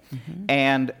subject. Mm-hmm.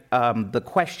 And the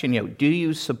question, do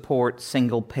you support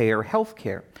single-payer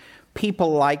healthcare?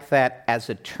 People like that as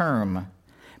a term.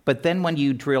 But then when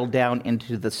you drill down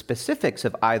into the specifics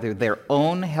of either their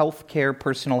own healthcare,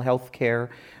 personal healthcare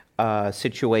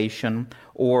situation,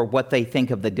 or what they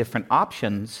think of the different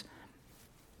options,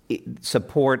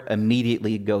 support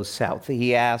immediately goes south.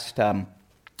 He asked,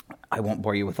 I won't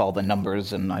bore you with all the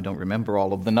numbers, and I don't remember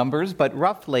all of the numbers, but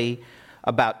roughly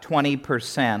about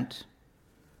 20%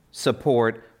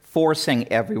 support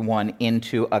forcing everyone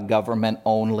into a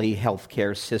government-only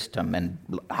healthcare system, and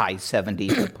high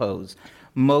 70s oppose.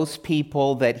 Most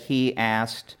people that he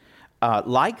asked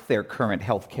like their current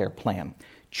healthcare plan.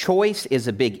 Choice is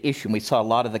a big issue. We saw a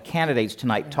lot of the candidates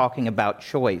tonight talking about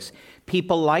choice.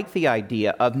 People like the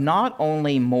idea of not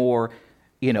only more,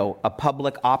 a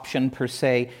public option per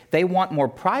se, they want more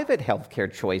private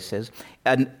healthcare choices.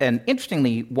 And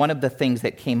interestingly, one of the things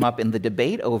that came up in the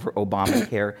debate over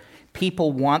Obamacare,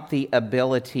 people want the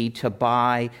ability to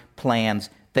buy plans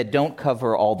that don't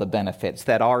cover all the benefits,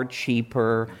 that are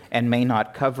cheaper and may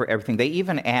not cover everything. They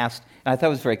even asked, and I thought it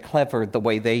was very clever the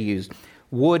way they used,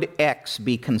 would X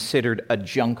be considered a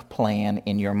junk plan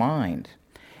in your mind?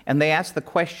 And they asked the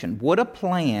question, would a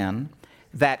plan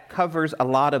that covers a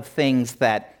lot of things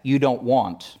that you don't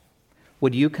want,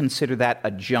 would you consider that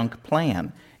a junk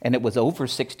plan? And it was over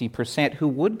 60% who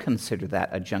would consider that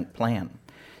a junk plan.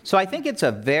 So I think it's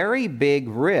a very big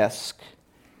risk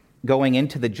going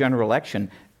into the general election.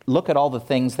 Look at all the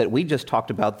things that we just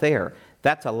talked about there.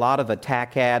 That's a lot of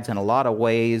attack ads and a lot of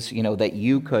ways, that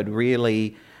you could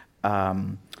really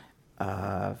flood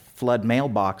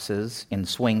mailboxes in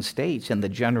swing states in the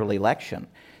general election.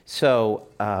 So,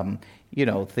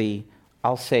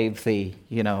 I'll save the,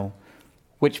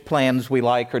 which plans we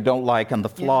like or don't like and the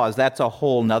flaws. Yeah. That's a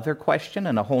whole nother question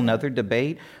and a whole nother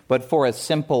debate. But for a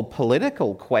simple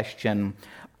political question,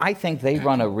 I think they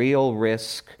run a real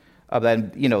risk of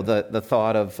that. The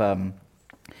thought of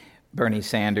Bernie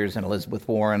Sanders and Elizabeth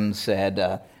Warren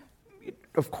said,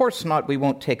 of course not, we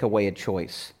won't take away a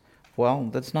choice. Well,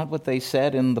 that's not what they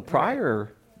said in the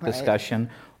prior discussion.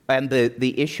 And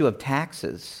the issue of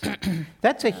taxes,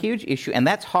 that's a huge issue. And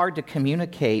that's hard to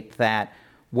communicate that,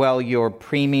 your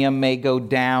premium may go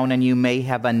down and you may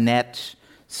have a net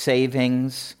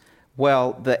savings.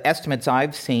 Well, the estimates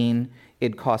I've seen,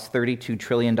 it costs $32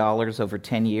 trillion over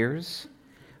 10 years.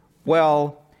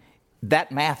 Well,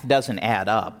 that math doesn't add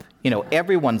up.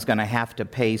 Everyone's going to have to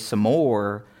pay some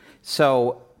more.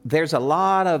 So there's a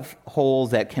lot of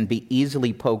holes that can be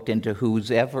easily poked into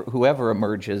whoever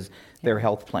emerges their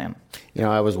health plan.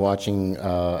 I was watching,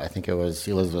 I think it was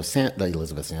Elizabeth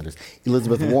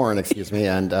Warren,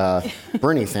 and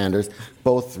Bernie Sanders,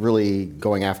 both really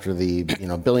going after the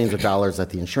billions of dollars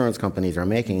that the insurance companies are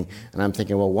making. And I'm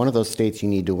thinking, well, one of those states you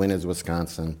need to win is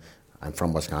Wisconsin. I'm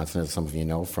from Wisconsin, as some of you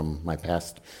know from my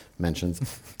past mentions.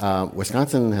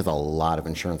 Wisconsin has a lot of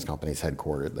insurance companies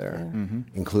headquartered there,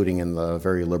 including in the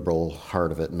very liberal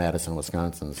heart of it, Madison,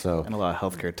 Wisconsin. So, And a lot of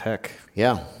healthcare tech.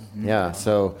 yeah.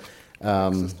 So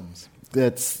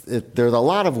there's a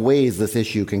lot of ways this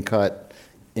issue can cut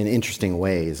in interesting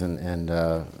ways, and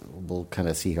we'll kind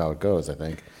of see how it goes, I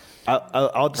think.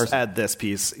 I'll just add this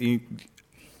piece.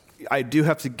 I do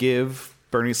have to give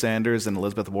Bernie Sanders and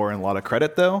Elizabeth Warren a lot of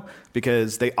credit, though,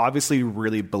 because they obviously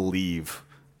really believe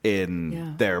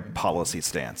in their policy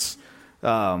stance.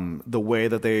 The way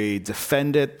that they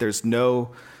defend it, there's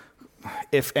no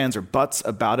ifs, ands, or buts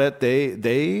about it.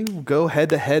 They go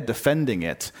head-to-head defending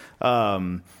it.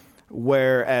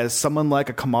 Whereas someone like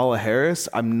a Kamala Harris,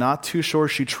 I'm not too sure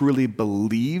she truly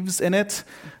believes in it.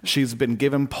 She's been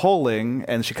given polling,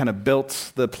 and she kind of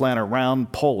built the plan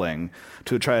around polling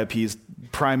to try to appease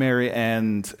primary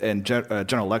and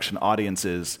general election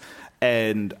audiences.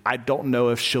 And I don't know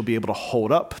if she'll be able to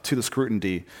hold up to the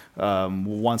scrutiny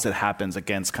once it happens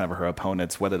against kind of her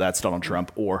opponents, whether that's Donald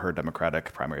Trump or her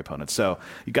Democratic primary opponents. So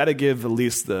you got to give at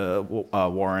least the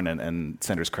Warren and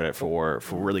Sanders credit for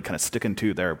really kind of sticking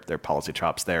to their policy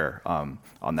chops there on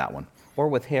that one. Or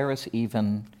with Harris,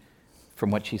 even from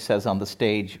what she says on the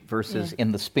stage versus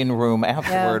in the spin room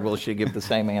afterward, will she give the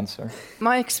same answer?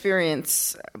 My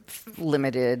experience,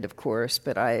 limited, of course,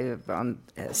 but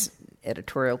as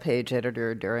editorial page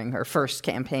editor during her first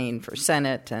campaign for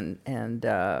Senate, and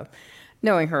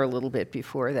knowing her a little bit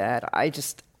before that, I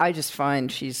just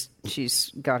find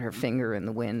she's got her finger in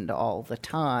the wind all the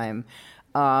time.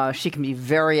 She can be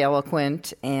very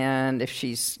eloquent, and if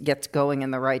she gets going in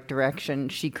the right direction,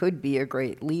 she could be a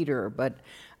great leader, but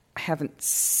I haven't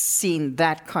seen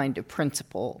that kind of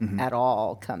principle at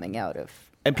all coming out of.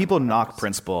 And people knock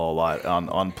principle a lot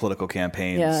on political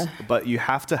campaigns, but you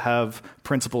have to have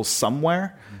principles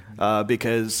somewhere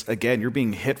because, again, you're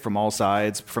being hit from all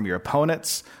sides, from your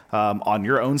opponents, on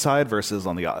your own side versus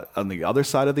on the other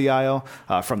side of the aisle,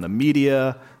 from the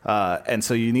media. And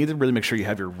so you need to really make sure you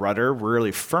have your rudder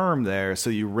really firm there so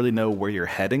you really know where you're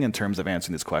heading in terms of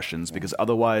answering these questions, because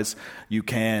otherwise you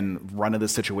can run into the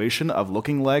situation of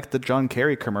looking like the John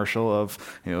Kerry commercial of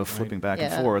flipping back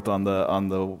and forth on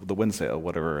the wind sail,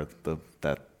 whatever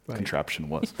that contraption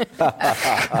was.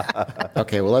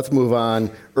 Okay, well, let's move on.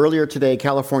 Earlier today,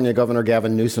 California Governor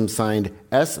Gavin Newsom signed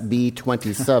SB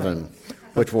 27,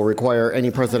 which will require any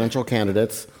presidential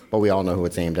candidates, but we all know who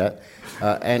it's aimed at,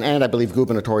 and I believe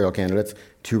gubernatorial candidates,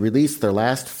 to release their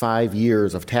last 5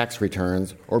 years of tax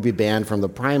returns or be banned from the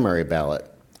primary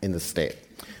ballot in the state,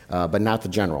 but not the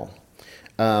general.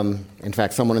 In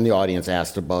fact, someone in the audience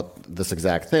asked about this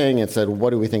exact thing and said,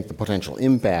 what do we think the potential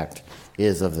impact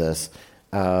is of this?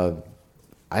 I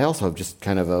also have just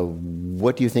kind of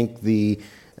what do you think the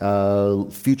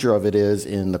future of it is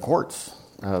in the courts?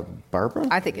 Barbara?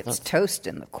 I think it's toast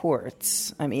in the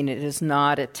courts. I mean, it is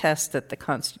not a test that the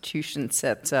Constitution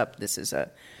sets up. This is a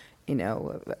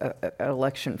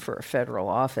election for a federal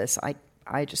office.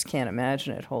 I just can't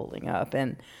imagine it holding up.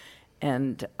 I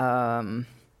mean,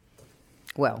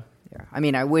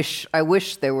 I wish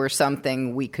there were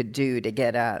something we could do to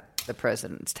get at the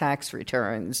president's tax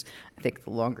returns. I think the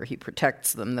longer he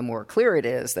protects them, the more clear it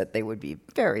is that they would be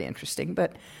very interesting.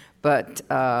 But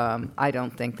I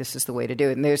don't think this is the way to do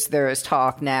it. And there is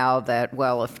talk now that,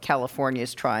 well, if California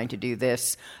is trying to do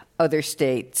this, other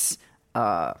states,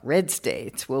 red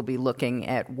states, will be looking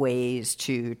at ways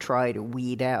to try to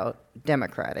weed out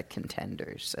Democratic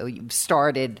contenders. So you've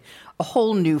started a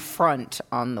whole new front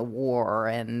on the war,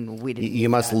 and we didn't. You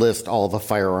must list all the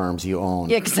firearms you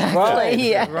own. Exactly. Right.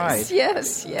 Yes. Right.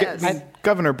 Yes.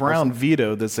 Governor Brown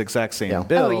vetoed this exact same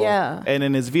bill. Oh, yeah. And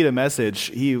in his veto message,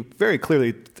 he very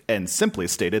clearly and simply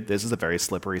stated this is a very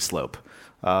slippery slope.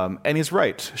 And he's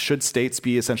right. Should states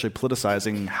be essentially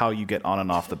politicizing how you get on and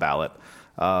off the ballot?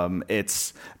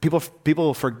 It's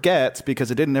people forget because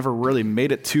it didn't ever really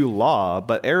made it to law,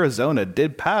 but Arizona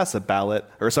did pass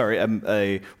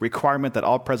a requirement that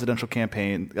all presidential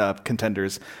campaign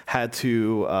contenders had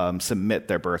to submit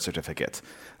their birth certificate.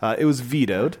 It was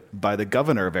vetoed by the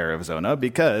governor of Arizona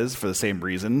because, for the same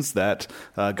reasons that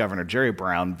Governor Jerry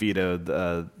Brown vetoed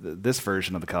this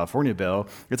version of the California bill,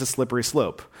 it's a slippery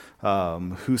slope.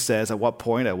 Who says at what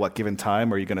point, at what given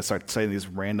time, are you going to start saying these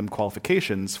random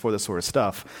qualifications for this sort of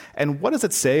stuff? And what does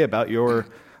it say about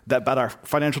about our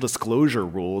financial disclosure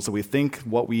rules? That we think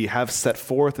what we have set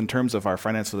forth in terms of our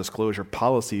financial disclosure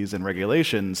policies and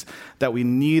regulations, that we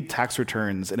need tax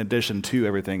returns in addition to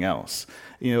everything else.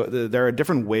 There are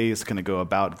different ways to kind of go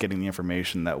about getting the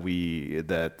information that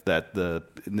the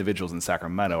individuals in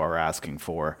Sacramento are asking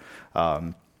for.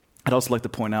 I'd also like to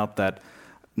point out that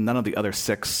none of the other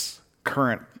 6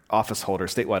 current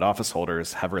statewide office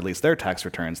holders have released their tax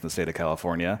returns in the state of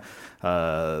California.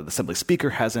 The Assembly Speaker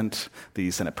hasn't. The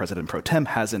Senate President Pro Tem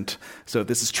hasn't. So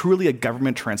this is truly a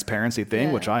government transparency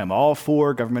thing, which I am all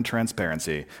for government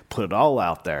transparency. Put it all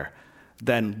out there.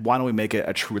 Then why don't we make it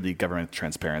a truly government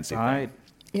transparency thing?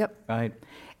 Yep. Right.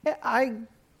 I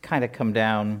kind of come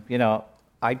down,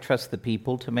 I trust the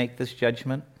people to make this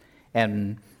judgment.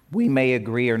 And we may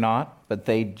agree or not, but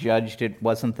they judged it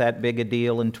wasn't that big a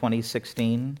deal in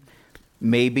 2016,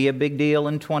 maybe a big deal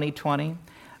in 2020.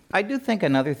 I do think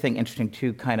another thing interesting,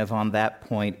 too, kind of on that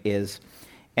point is,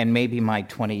 and maybe my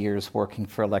 20 years working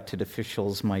for elected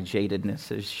officials, my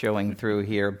jadedness is showing through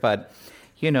here, but,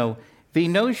 the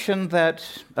notion that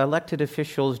elected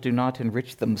officials do not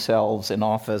enrich themselves in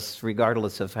office,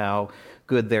 regardless of how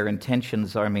good their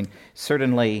intentions are. I mean,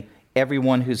 certainly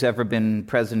everyone who's ever been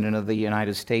president of the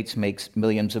United States makes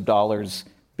millions of dollars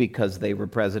because they were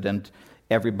president.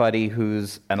 Everybody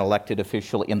who's an elected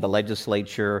official in the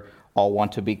legislature all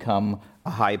want to become a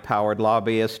high-powered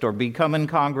lobbyist or become in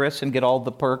Congress and get all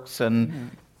the perks and,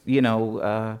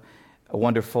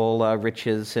 wonderful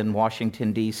riches in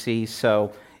Washington, D.C.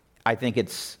 So I think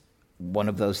it's one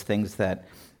of those things that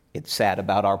it's sad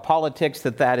about our politics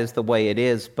that is the way it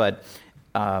is, but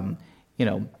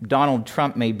Donald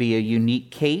Trump may be a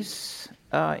unique case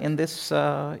in this,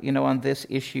 on this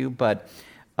issue, but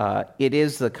it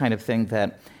is the kind of thing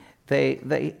that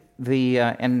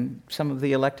and some of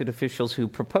the elected officials who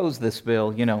propose this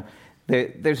bill,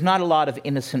 there's not a lot of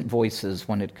innocent voices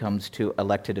when it comes to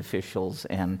elected officials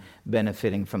and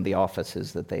benefiting from the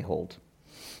offices that they hold.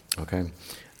 Okay.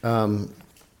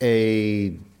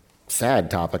 A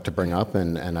sad topic to bring up,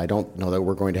 and I don't know that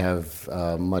we're going to have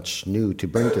much new to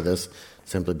bring to this,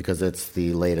 simply because it's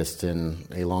the latest in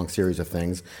a long series of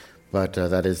things, but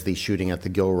that is the shooting at the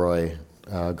Gilroy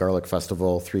Garlic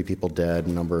Festival, 3 people dead, a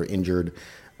number injured.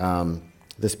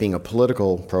 This being a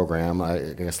political program,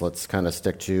 I guess let's kind of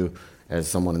stick to, as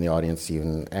someone in the audience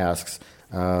even asks,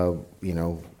 where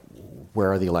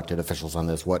are the elected officials on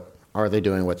this? What are they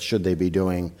doing? What should they be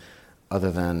doing,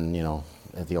 other than,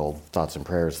 the old thoughts and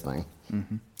prayers thing?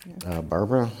 Mm-hmm.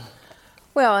 Barbara?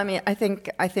 Well, I mean, I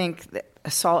think that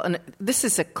assault, and this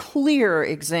is a clear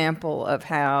example of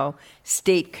how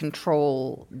state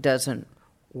control doesn't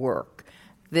work.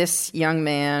 This young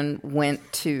man went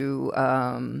to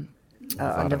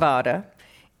Nevada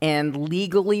and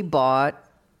legally bought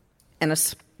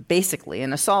basically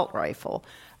an assault rifle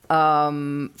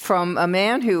from a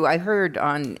man who I heard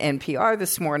on NPR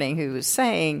this morning, who was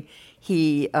saying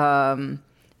he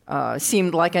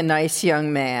seemed like a nice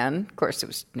young man. Of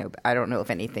course, I don't know if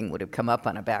anything would have come up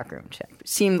on a background check.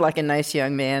 Seemed like a nice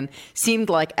young man, seemed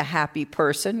like a happy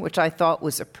person, which I thought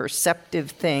was a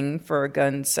perceptive thing for a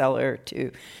gun seller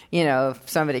to, if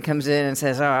somebody comes in and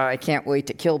says, I can't wait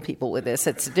to kill people with this,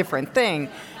 it's a different thing.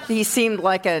 He seemed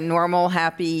like a normal,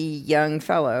 happy young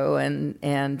fellow, and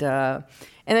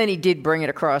then he did bring it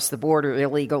across the border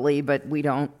illegally, but we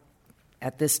don't,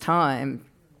 at this time,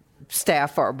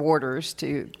 staff our borders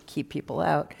to keep people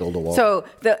out. Build a wall. So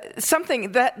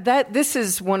something that this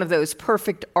is one of those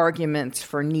perfect arguments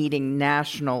for needing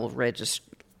national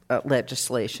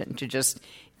legislation to just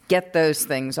get those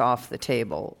things off the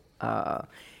table.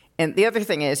 And the other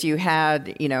thing is, you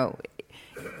had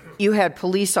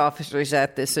police officers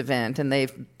at this event, and they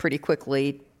pretty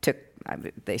quickly took,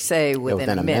 they say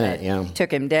within a minute,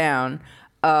 took him down.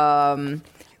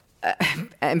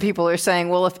 And people are saying,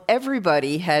 well, if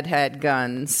everybody had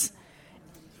guns,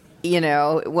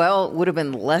 it would have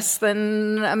been less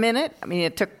than a minute. I mean,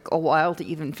 it took a while to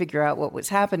even figure out what was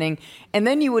happening. And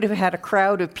then you would have had a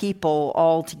crowd of people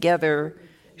all together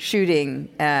shooting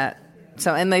at.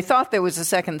 And they thought there was a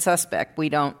second suspect. We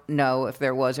don't know if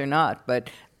there was or not, but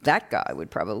that guy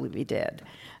would probably be dead.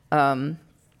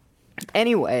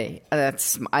 Anyway,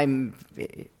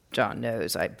 John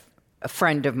knows a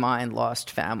friend of mine lost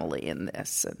family in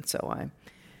this, and so I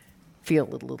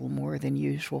feel it a little more than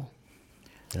usual.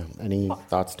 Yeah. Any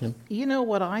thoughts, Tim?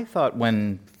 What I thought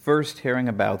when first hearing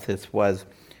about this was,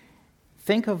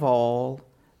 think of all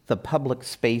the public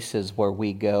spaces where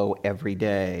we go every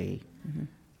day. Mm-hmm.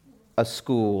 A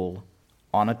school,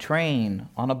 on a train,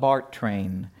 on a BART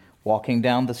train, walking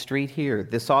down the street here,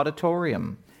 this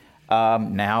auditorium,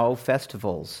 now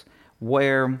festivals,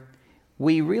 where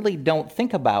we really don't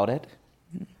think about it,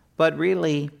 but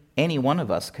really any one of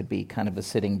us could be kind of a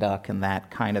sitting duck in that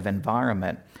kind of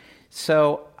environment.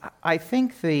 So I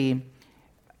think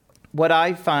what I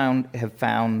have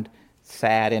found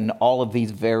sad in all of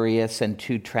these various and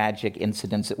too tragic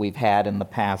incidents that we've had in the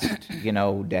past,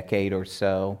 decade or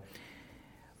so,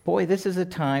 boy, this is a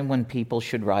time when people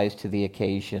should rise to the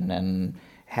occasion and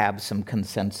have some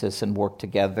consensus and work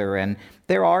together. And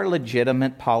there are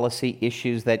legitimate policy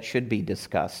issues that should be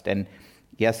discussed. And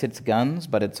yes, it's guns,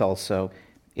 but it's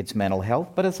mental health,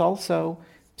 but it's also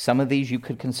some of these you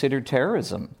could consider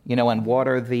terrorism, and what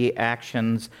are the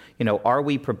actions, are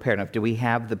we prepared enough? Do we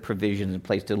have the provisions in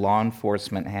place? Do law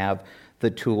enforcement have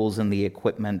the tools and the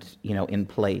equipment, in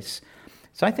place?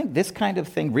 So I think this kind of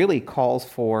thing really calls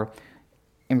for,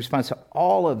 in response to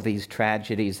all of these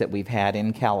tragedies that we've had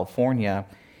in California,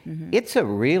 it's a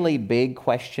really big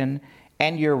question.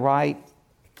 And you're right,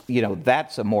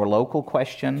 that's a more local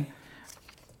question.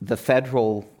 The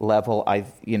federal level, I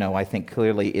think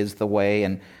clearly is the way,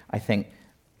 and I think,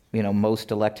 most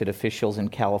elected officials in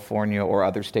California or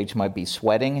other states might be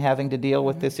sweating having to deal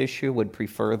with this issue, would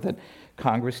prefer that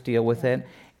Congress deal with it.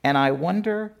 And I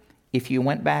wonder if you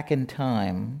went back in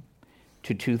time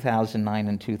to 2009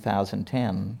 and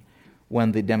 2010,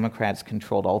 when the Democrats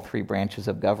controlled all three branches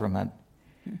of government,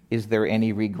 is there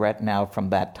any regret now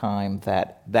from that time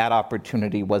that that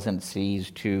opportunity wasn't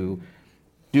seized to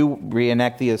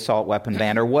reenact the assault weapon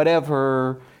ban or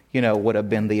whatever, would have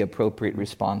been the appropriate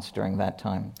response during that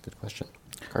time? Good question.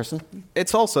 Carson?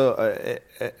 It's also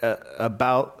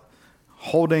about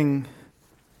holding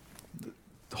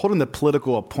the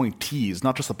political appointees,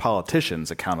 not just the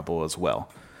politicians, accountable as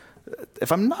well.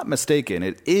 If I'm not mistaken,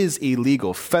 it is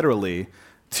illegal federally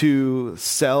to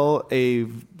sell a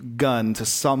gun to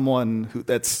someone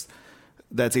that's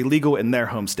illegal in their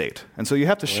home state. And so you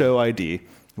have to show ID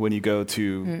when you go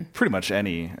to pretty much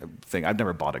anything. I've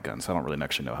never bought a gun, so I don't really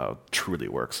actually know how it truly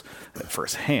works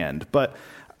firsthand. But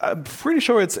I'm pretty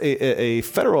sure it's a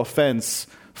federal offense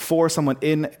for someone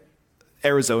in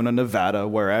Arizona, Nevada,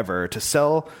 wherever, to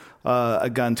sell a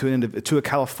gun to a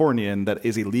Californian that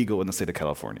is illegal in the state of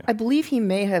California. I believe he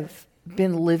may have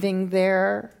been living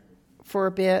there for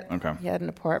a bit. Okay. He had an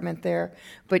apartment there.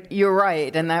 But you're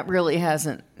right, and that really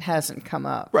hasn't come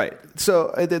up. Right.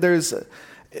 So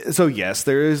yes,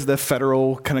 there is the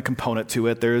federal kind of component to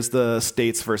it. There is the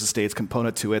states versus states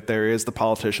component to it. There is the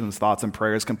politicians' thoughts and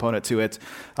prayers component to it.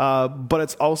 But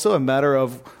it's also a matter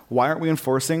of, why aren't we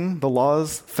enforcing the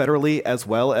laws federally as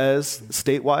well as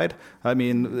statewide? I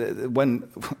mean, when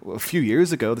a few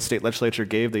years ago, the state legislature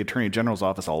gave the Attorney General's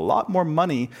office a lot more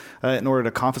money in order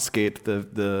to confiscate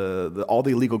all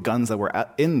the illegal guns that were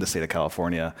in the state of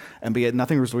California, and yet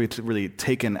nothing was really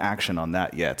taken action on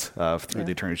that yet through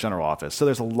the Attorney General office. So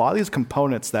there's a lot of these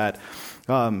components that,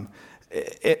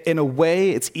 in a way,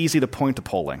 it's easy to point to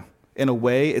polling. In a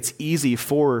way, it's easy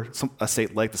for a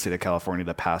state like the state of California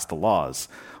to pass the laws.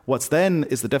 What's then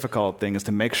is the difficult thing is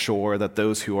to make sure that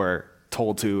those who are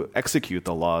told to execute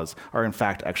the laws are in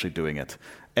fact actually doing it.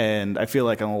 And I feel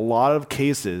like in a lot of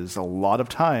cases, a lot of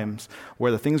times,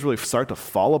 where the things really start to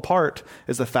fall apart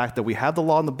is the fact that we have the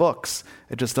law in the books.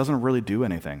 It just doesn't really do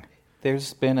anything.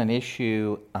 There's been an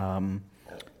issue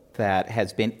that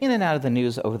has been in and out of the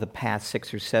news over the past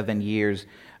 6 or 7 years.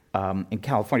 In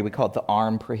California, we call it the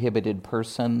Armed Prohibited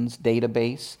Persons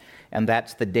Database, and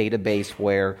that's the database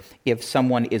where if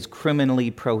someone is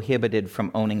criminally prohibited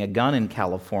from owning a gun in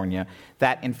California,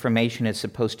 that information is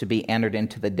supposed to be entered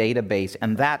into the database,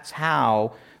 and that's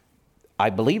how I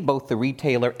believe both the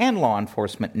retailer and law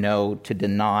enforcement know to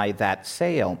deny that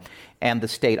sale. And the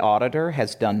state auditor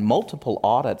has done multiple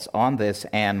audits on this,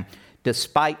 and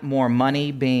despite more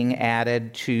money being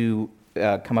added to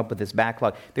come up with this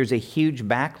backlog, there's a huge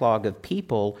backlog of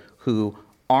people who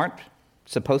aren't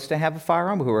supposed to have a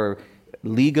firearm, who are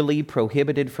legally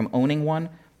prohibited from owning one,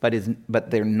 but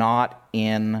they're not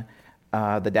in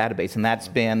the database. And that's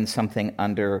been something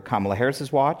under Kamala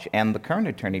Harris's watch and the current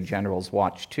Attorney General's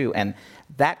watch too. And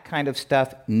that kind of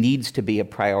stuff needs to be a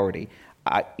priority.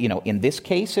 In this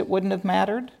case, it wouldn't have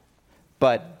mattered,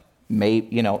 but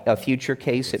a future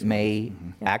case, it may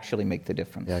actually make the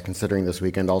difference. Yeah, considering this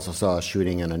weekend also saw a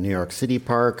shooting in a New York City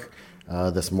park.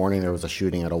 This morning there was a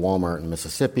shooting at a Walmart in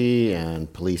Mississippi,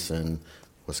 and police in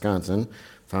Wisconsin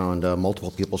found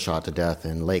multiple people shot to death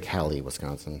in Lake Hallie,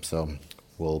 Wisconsin. So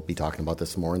we'll be talking about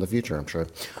this more in the future, I'm sure.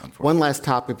 One last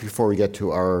topic before we get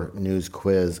to our news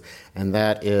quiz, and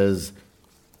that is,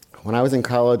 when I was in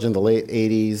college in the late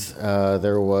 80s,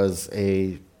 there was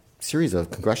a series of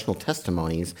congressional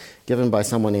testimonies given by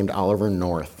someone named Oliver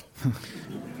North.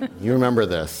 You remember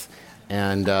this.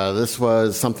 And this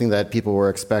was something that people were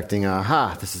expecting,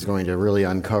 this is going to really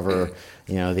uncover,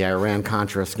 the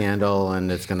Iran-Contra scandal,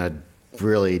 and it's going to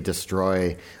really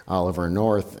destroy Oliver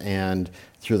North. And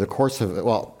through the course of it,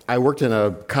 I worked in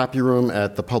a copy room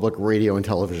at the public radio and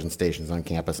television stations on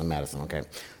campus in Madison, okay?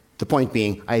 The point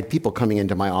being, I had people coming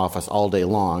into my office all day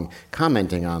long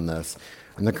commenting on this.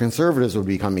 And the conservatives would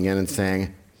be coming in and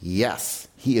saying, yes,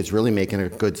 he is really making a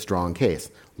good, strong case.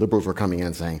 Liberals were coming in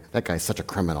and saying, that guy's such a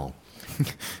criminal.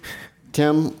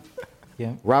 Tim,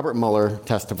 Yeah. Robert Mueller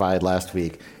testified last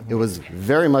week. It was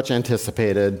very much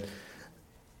anticipated,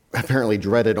 apparently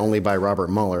dreaded only by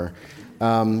Robert Mueller.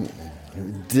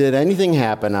 Did anything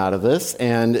happen out of this?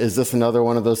 And is this another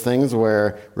one of those things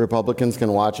where Republicans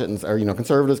can watch it, or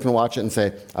conservatives can watch it and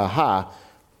say, aha,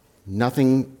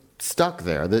 nothing stuck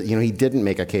there. He didn't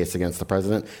make a case against the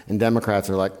president, and Democrats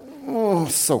are like, oh,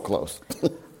 so close.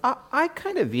 I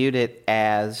kind of viewed it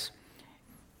as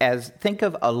think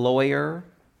of a lawyer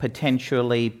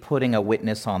potentially putting a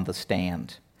witness on the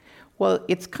stand. Well,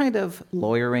 it's kind of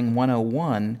lawyering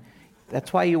 101.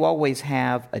 That's why you always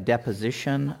have a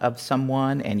deposition of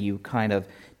someone, and you kind of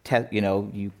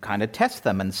test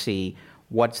them and see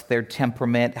what's their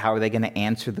temperament, how are they going to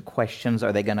answer the questions,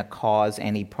 are they going to cause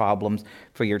any problems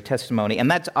for your testimony? And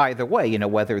that's either way,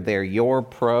 whether they're your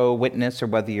pro witness or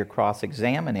whether you're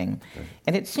cross-examining. Okay.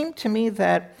 And it seemed to me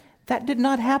that did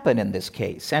not happen in this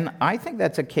case. And I think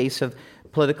that's a case of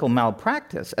political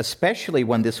malpractice, especially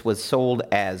when this was sold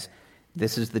as,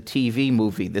 this is the TV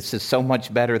movie, this is so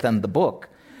much better than the book.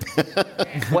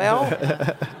 Well,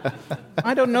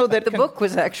 I don't know that... The book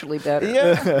was actually better.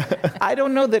 Yeah. I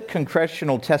don't know that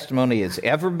congressional testimony is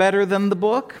ever better than the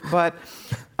book, but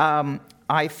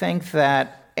I think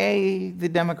that, the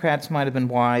Democrats might have been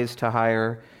wise to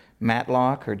hire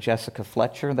Matlock or Jessica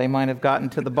Fletcher. They might have gotten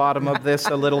to the bottom of this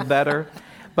a little better.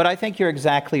 But I think you're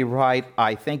exactly right.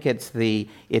 I think it's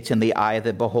in the eye of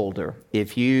the beholder.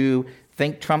 If you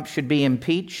think Trump should be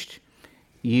impeached,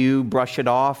 you brush it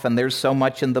off, and there's so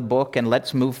much in the book, and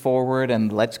let's move forward,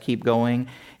 and let's keep going.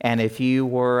 And if you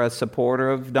were a supporter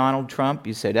of Donald Trump,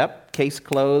 you said, yep, case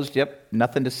closed, yep,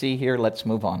 nothing to see here, let's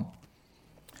move on.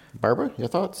 Barbara, your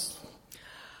thoughts?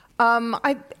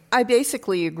 I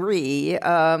basically agree.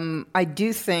 I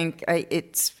do think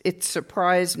it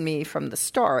surprised me from the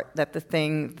start that the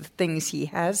things he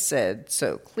has said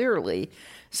so clearly,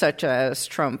 such as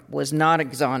Trump was not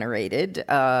exonerated,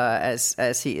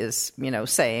 as he is,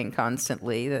 saying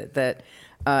constantly that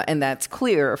and that's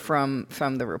clear from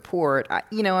the report.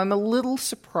 I'm a little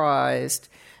surprised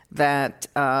that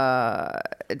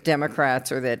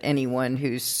Democrats or that anyone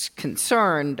who's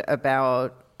concerned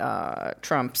about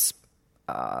Trump's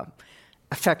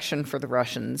affection for the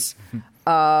Russians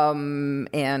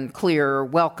and clear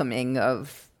welcoming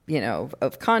of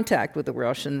contact with the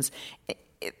Russians,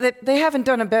 that they haven't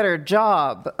done a better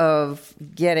job of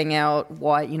getting out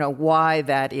why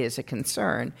that is a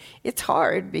concern. It's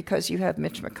hard because you have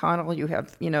Mitch McConnell, you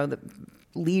have the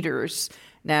leaders,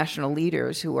 national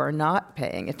leaders, who are not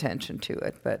paying attention to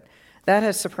it. But that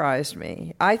has surprised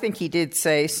me. I think he did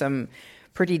say some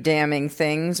pretty damning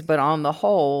things, but on the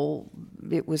whole,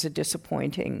 it was a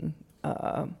disappointing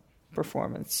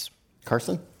performance.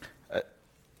 Carson?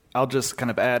 I'll just kind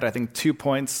of add, I think, 2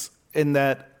 points in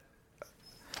that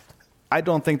I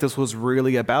don't think this was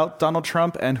really about Donald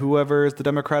Trump and whoever is the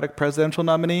Democratic presidential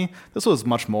nominee. This was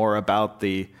much more about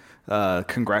the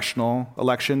congressional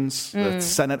elections, the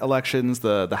Senate elections,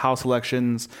 the House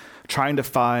elections, trying to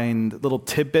find little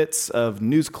tidbits of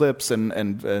news clips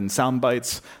and sound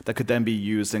bites that could then be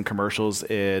used in commercials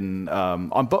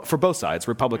for both sides,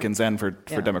 Republicans and for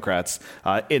Democrats,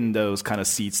 in those kind of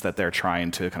seats that they're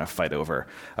trying to kind of fight over,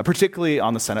 particularly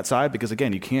on the Senate side, because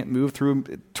again, you can't move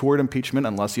toward impeachment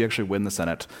unless you actually win the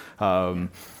Senate.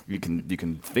 You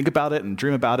can think about it and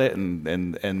dream about it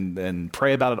and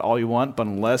pray about it all you want, but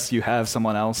unless you have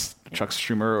someone else, Chuck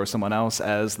Schumer or someone else,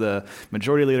 as the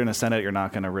majority leader in the Senate, you're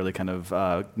not going to really kind of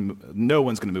no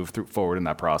one's going to move forward in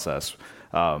that process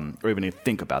or even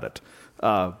think about it.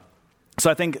 So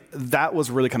I think that was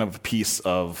really kind of a piece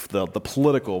of the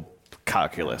political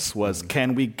calculus was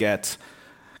can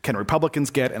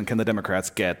Republicans get and can the Democrats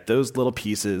get those little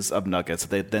pieces of nuggets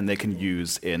that then they can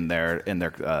use in their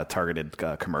targeted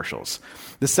commercials.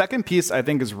 The second piece I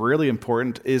think is really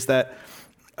important is that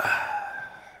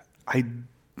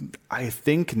I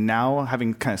think now,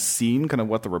 having kind of seen kind of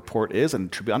what the report is,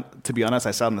 and to be honest,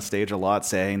 I sat on the stage a lot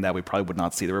saying that we probably would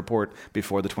not see the report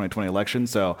before the 2020 election,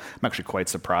 so I'm actually quite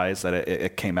surprised that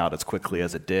it came out as quickly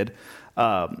as it did.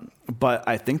 But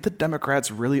I think the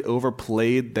Democrats really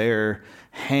overplayed their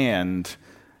hand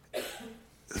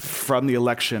from the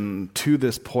election to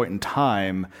this point in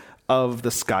time of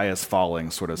the sky is falling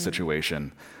sort of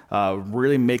situation,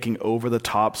 really making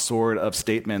over-the-top sort of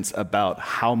statements about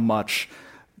how much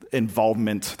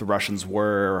involvement the Russians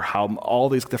were, or how all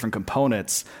these different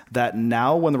components, that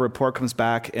now when the report comes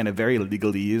back in a very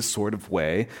legalese sort of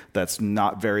way that's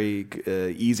not very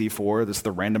easy for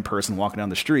the random person walking down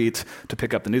the street to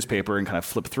pick up the newspaper and kind of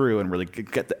flip through and really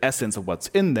get the essence of what's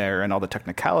in there and all the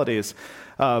technicalities,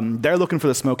 they're looking for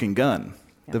the smoking gun.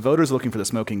 The voters are looking for the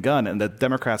smoking gun, and the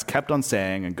Democrats kept on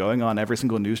saying and going on every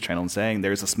single news channel and saying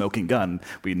there's a smoking gun.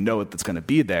 We know it's going to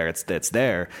be there. It's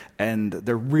there. And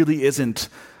there really isn't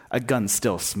a gun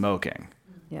still smoking.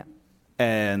 Yeah.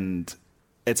 And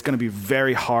it's going to be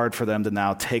very hard for them to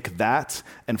now take that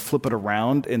and flip it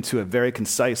around into a very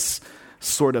concise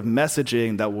sort of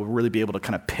messaging that will really be able to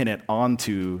kind of pin it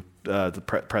onto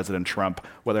President Trump,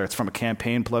 whether it's from a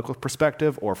campaign political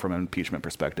perspective or from an impeachment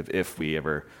perspective, if we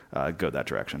ever go that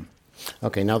direction.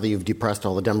 Okay, now that you've depressed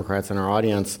all the Democrats in our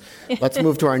audience, let's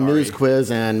move to our news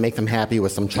quiz and make them happy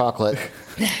with some chocolate.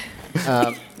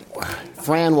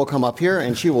 Fran will come up here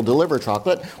and she will deliver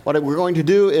chocolate. What we're going to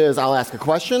do is I'll ask a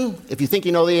question. If you think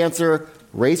you know the answer,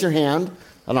 raise your hand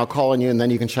and I'll call on you and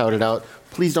then you can shout it out.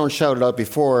 Please don't shout it out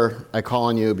before I call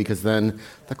on you because then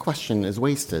the question is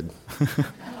wasted.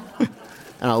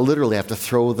 And I'll literally have to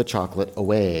throw the chocolate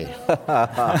away.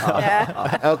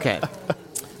 Okay.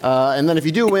 And then if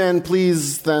you do win,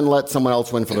 please then let someone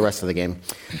else win for the rest of the game.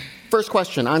 First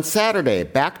question. On Saturday,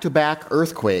 back-to-back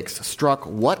earthquakes struck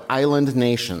what island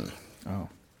nation? Oh.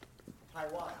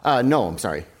 Taiwan. No, I'm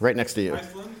sorry. Right next to you.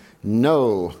 Iceland?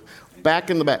 No.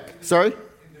 Back in the back. Sorry?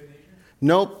 Indonesia?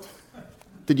 Nope.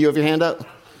 Did you have your hand up?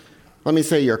 Let me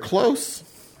say you're close.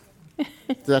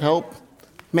 Does that help?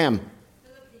 Ma'am?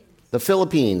 The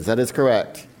Philippines, that is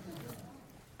correct.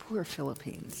 Poor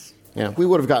Philippines. Yeah, we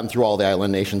would have gotten through all the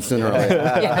island nations sooner or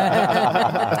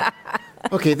later.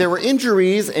 Okay, there were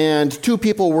injuries and 2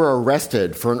 people were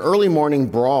arrested for an early morning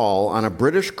brawl on a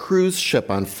British cruise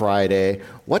ship on Friday.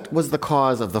 What was the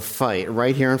cause of the fight?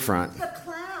 Right here in front. The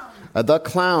clown. The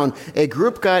clown. A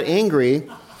group got angry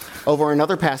over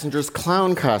another passenger's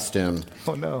clown costume.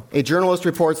 Oh, no. A journalist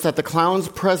reports that the clown's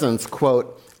presence,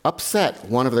 quote, upset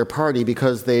one of their party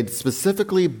because they'd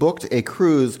specifically booked a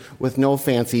cruise with no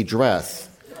fancy dress.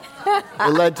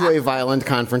 It led to a violent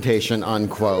confrontation,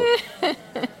 unquote.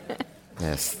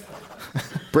 Yes.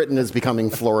 Britain is becoming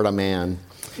Florida man.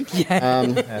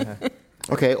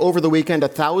 Okay, over the weekend,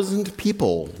 1,000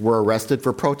 people were arrested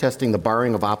for protesting the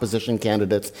barring of opposition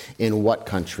candidates in what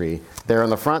country? There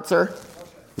in the front, sir?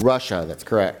 Russia, that's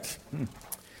correct.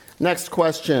 Next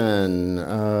question.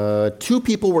 2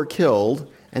 people were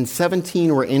killed and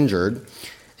 17 were injured,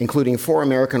 including 4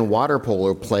 American water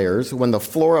polo players, when the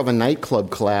floor of a nightclub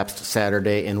collapsed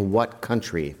Saturday in what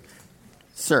country?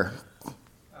 Sir? South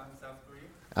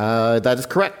Korea. That is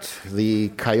correct. The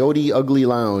Coyote Ugly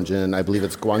Lounge in, I believe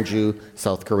it's Gwangju,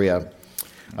 South Korea.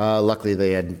 Luckily,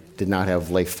 they did not have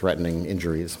life-threatening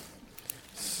injuries.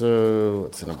 So,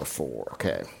 let's see, number 4.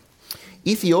 Okay.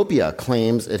 Ethiopia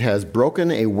claims it has broken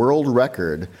a world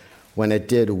record when it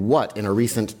did what in a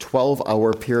recent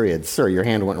 12-hour period? Sir, your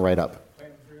hand went right up.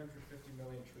 350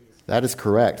 million trees. That is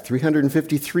correct.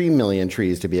 353 million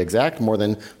trees, to be exact, more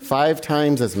than 5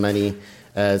 times as many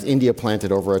as India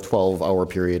planted over a 12-hour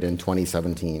period in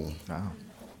 2017.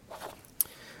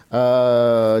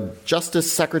 Wow.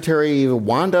 Justice Secretary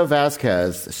Wanda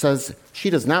Vasquez says she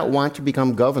does not want to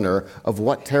become governor of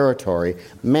what territory?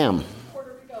 Ma'am.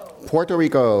 Puerto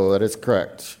Rico, that is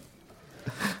correct.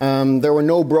 There were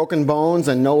no broken bones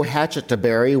and no hatchet to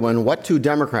bury when what 2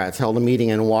 Democrats held a meeting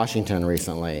in Washington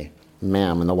recently?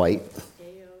 Ma'am in the white.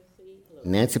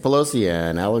 Nancy Pelosi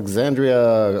and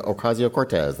Alexandria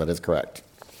Ocasio-Cortez, that is correct.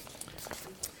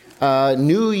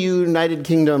 New United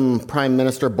Kingdom Prime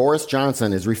Minister Boris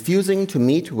Johnson is refusing to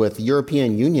meet with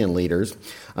European Union leaders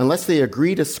unless they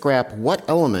agree to scrap what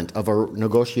element of a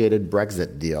negotiated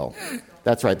Brexit deal?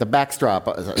 That's right, the backstop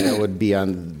that would be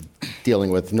on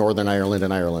dealing with Northern Ireland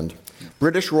and Ireland.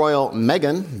 British royal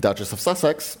Meghan, Duchess of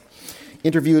Sussex,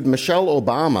 interviewed Michelle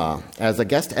Obama as a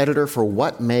guest editor for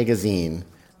what magazine?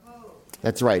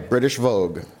 That's right, British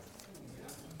Vogue.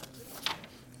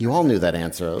 You all knew that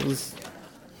answer.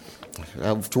 I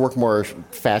have to work more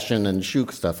fashion and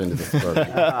chic stuff into this book.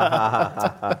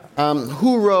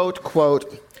 Who wrote, quote,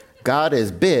 God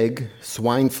is big,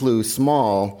 swine flu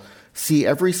small, see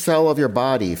every cell of your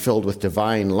body filled with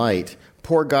divine light,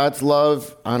 pour God's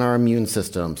love on our immune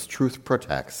systems, truth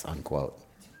protects, unquote.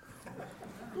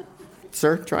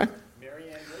 Sir, try.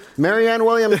 Marianne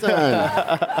Williamson.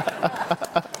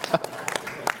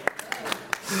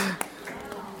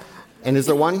 And is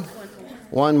there one?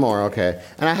 One more, okay.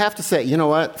 And I have to say, you know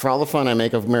what? For all the fun I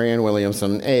make of Marianne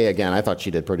Williamson, A, again, I thought she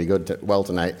did pretty well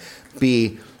tonight.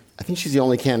 B, I think she's the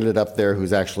only candidate up there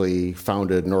who's actually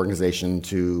founded an organization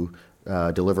to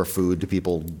deliver food to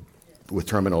people with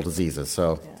terminal diseases.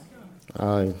 So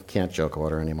I can't joke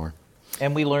about her anymore.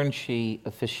 And we learned she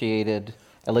officiated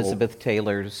Elizabeth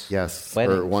Taylor's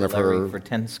wedding, one of Larry her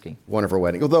Vertensky. One of her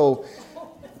weddings. Although,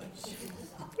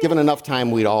 given enough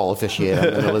time, we'd all officiate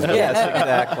on Elizabeth. Yes,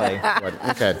 exactly.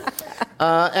 Okay.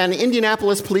 An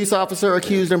Indianapolis police officer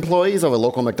accused employees of a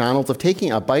local McDonald's of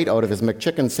taking a bite out of his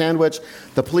McChicken sandwich.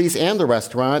 The police and the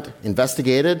restaurant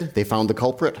investigated. They found the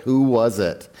culprit. Who was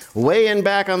it? Way in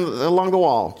back along the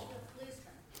wall.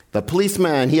 The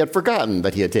policeman. He had forgotten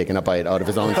that he had taken a bite out of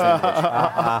his own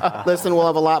sandwich. Listen, we'll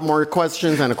have a lot more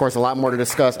questions and, of course, a lot more to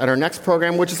discuss at our next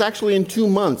program, which is actually in 2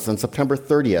 months on September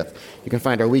 30th. You can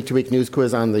find our week-to-week news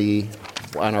quiz on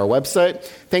our website.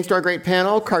 Thanks to our great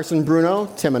panel, Carson Bruno,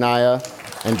 Tim Anaya,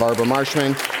 and Barbara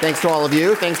Marshman. Thanks to all of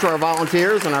you. Thanks to our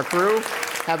volunteers and our crew.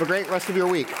 Have a great rest of your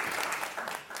week.